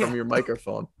light from your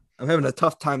microphone. I'm having a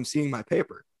tough time seeing my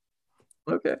paper.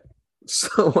 Okay.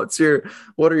 So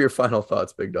what are your final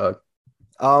thoughts, big dog?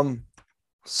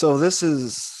 So this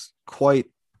is quite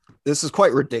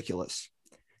ridiculous.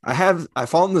 I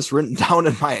found this written down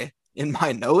in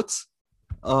my notes.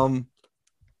 And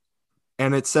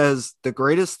it says the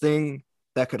greatest thing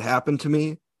that could happen to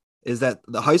me is that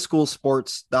the high school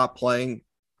sports stop playing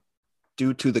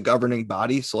due to the governing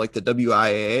body. So like the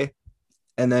WIAA.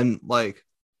 And then like,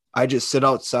 I just sit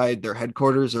outside their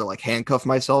headquarters or like handcuff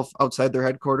myself outside their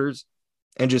headquarters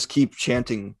and just keep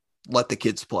chanting, "Let the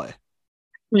kids play."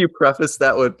 You preface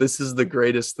that with, "This is the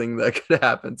greatest thing that could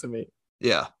happen to me."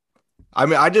 Yeah. I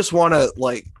mean, I just want to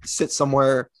like sit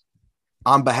somewhere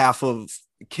on behalf of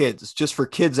kids, just for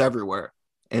kids everywhere,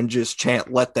 and just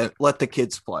chant, let the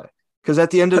kids play. Because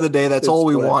at the end of the day, that's all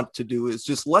we want to do is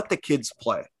just let the kids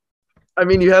play. I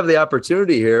mean, you have the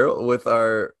opportunity here with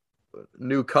our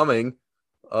new coming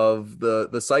of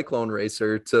the Cyclone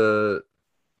Racer to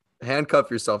handcuff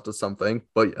yourself to something,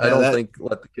 but I don't think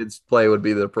 "let the kids play" would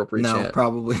be the appropriate chant. No,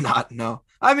 probably not. No.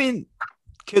 I mean,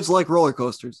 kids like roller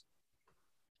coasters.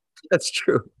 That's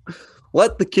true.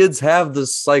 Let the kids have the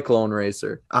Cyclone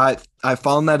Racer. I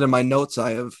found that in my notes.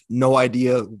 I have no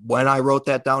idea when I wrote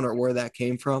that down or where that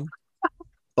came from.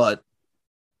 But,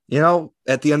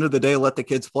 at the end of the day, let the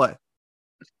kids play.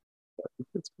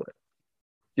 Do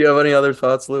you have any other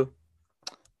thoughts, Lou?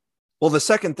 Well, the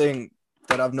second thing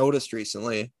that I've noticed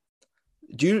recently,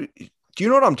 do you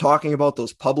know what I'm talking about?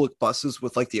 Those public buses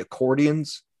with like the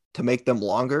accordions to make them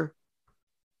longer?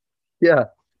 Yeah.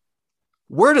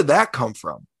 Where did that come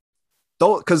from?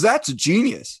 Because that's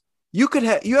genius. You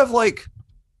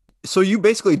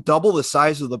basically double the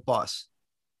size of the bus,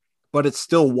 but it's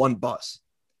still one bus.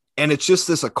 And it's just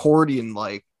this accordion,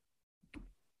 like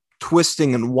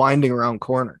twisting and winding around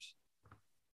corners.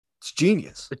 It's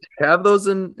genius. Did you have those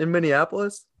in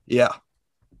Minneapolis? Yeah.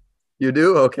 You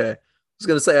do? Okay. I was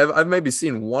going to say, I've maybe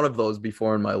seen one of those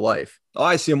before in my life. Oh,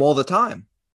 I see them all the time.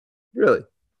 Really?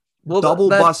 Well, double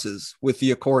buses with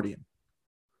the accordion.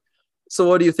 So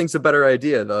what do you think's a better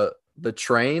idea? The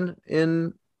train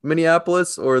in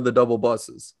Minneapolis or the double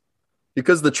buses?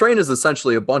 Because the train is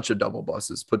essentially a bunch of double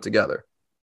buses put together.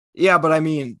 Yeah, but I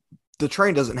mean, the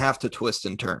train doesn't have to twist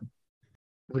and turn.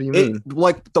 What do you mean?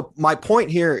 My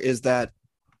point here is that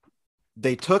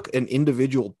they took an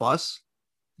individual bus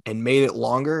and made it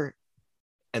longer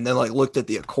and then like looked at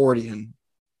the accordion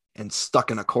and stuck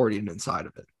an accordion inside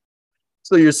of it.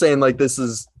 So you're saying like this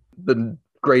is the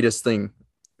greatest thing,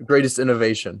 greatest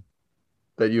innovation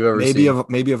that you've ever seen?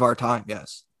 Maybe of our time,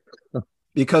 yes.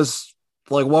 Because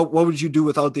like what would you do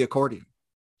without the accordion?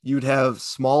 You'd have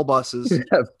small buses. You'd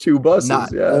have two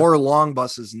buses, or long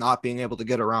buses not being able to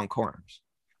get around corners.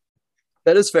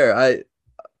 That is fair.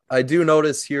 I do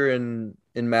notice here in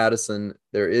Madison,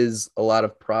 there is a lot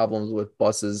of problems with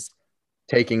buses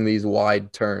taking these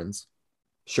wide turns.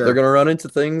 Sure. They're going to run into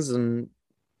things, and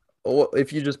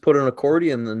if you just put an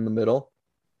accordion in the middle,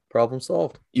 problem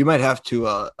solved. You might have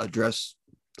to address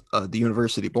the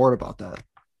university board about that.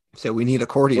 Say we need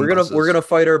accordion. We're gonna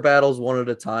fight our battles one at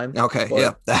a time. Okay,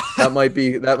 yeah. that might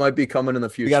be coming in the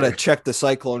future. We got to check the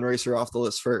Cyclone Racer off the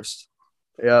list first.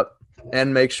 Yep.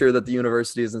 And make sure that the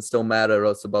university isn't still mad at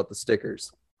us about the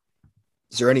stickers.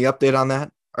 Is there any update on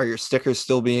that? Are your stickers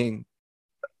still being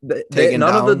taken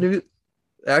none down? of the new?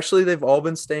 Actually, they've all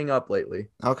been staying up lately.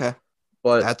 Okay,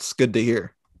 but that's good to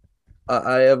hear.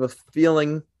 I have a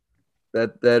feeling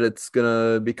that it's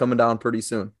gonna be coming down pretty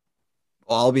soon.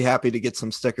 Well, I'll be happy to get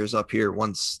some stickers up here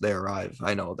once they arrive.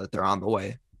 I know that they're on the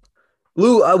way.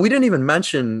 Lou, we didn't even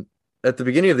mention at the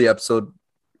beginning of the episode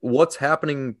what's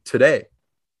happening today.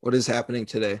 What is happening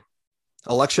today?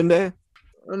 Election day?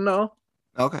 No.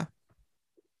 Okay.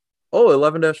 Oh,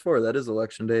 11-4. That is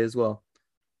election day as well.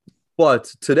 But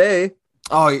today.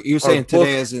 Oh, you're saying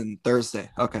today as in Thursday.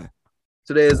 Okay.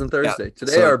 Today is in Thursday. Yeah,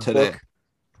 today our book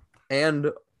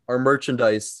and our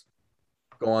merchandise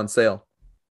go on sale.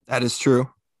 That is true.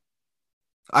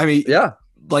 I mean, yeah,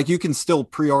 like you can still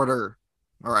pre-order,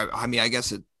 or I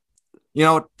guess it.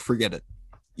 Forget it.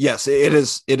 Yes, it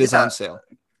is on sale.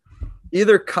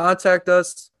 either contact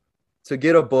us to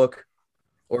get a book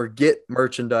or get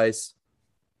merchandise,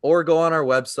 or go on our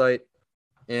website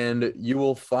and you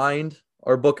will find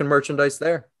our book and merchandise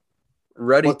there,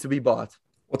 ready to be bought.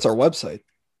 What's our website?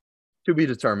 To be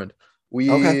determined. We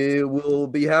will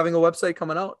be having a website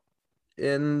coming out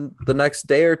in the next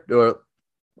day or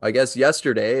I guess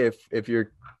yesterday, if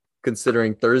you're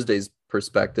considering Thursday's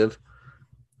perspective.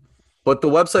 But the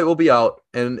website will be out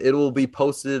and it will be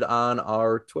posted on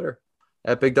our Twitter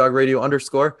at Big Dog Radio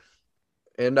 _.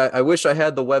 And I wish I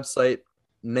had the website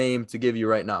name to give you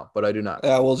right now, but I do not.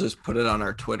 Yeah, we'll just put it on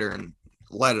our Twitter and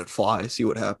let it fly, see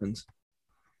what happens.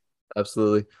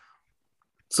 Absolutely.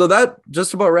 So that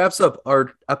just about wraps up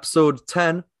our episode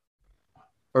 10,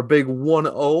 our big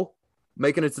 1-0,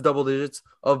 making it to double digits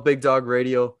of Big Dog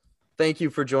Radio. Thank you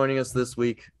for joining us this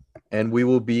week, and we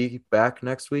will be back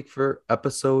next week for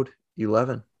episode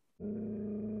 11.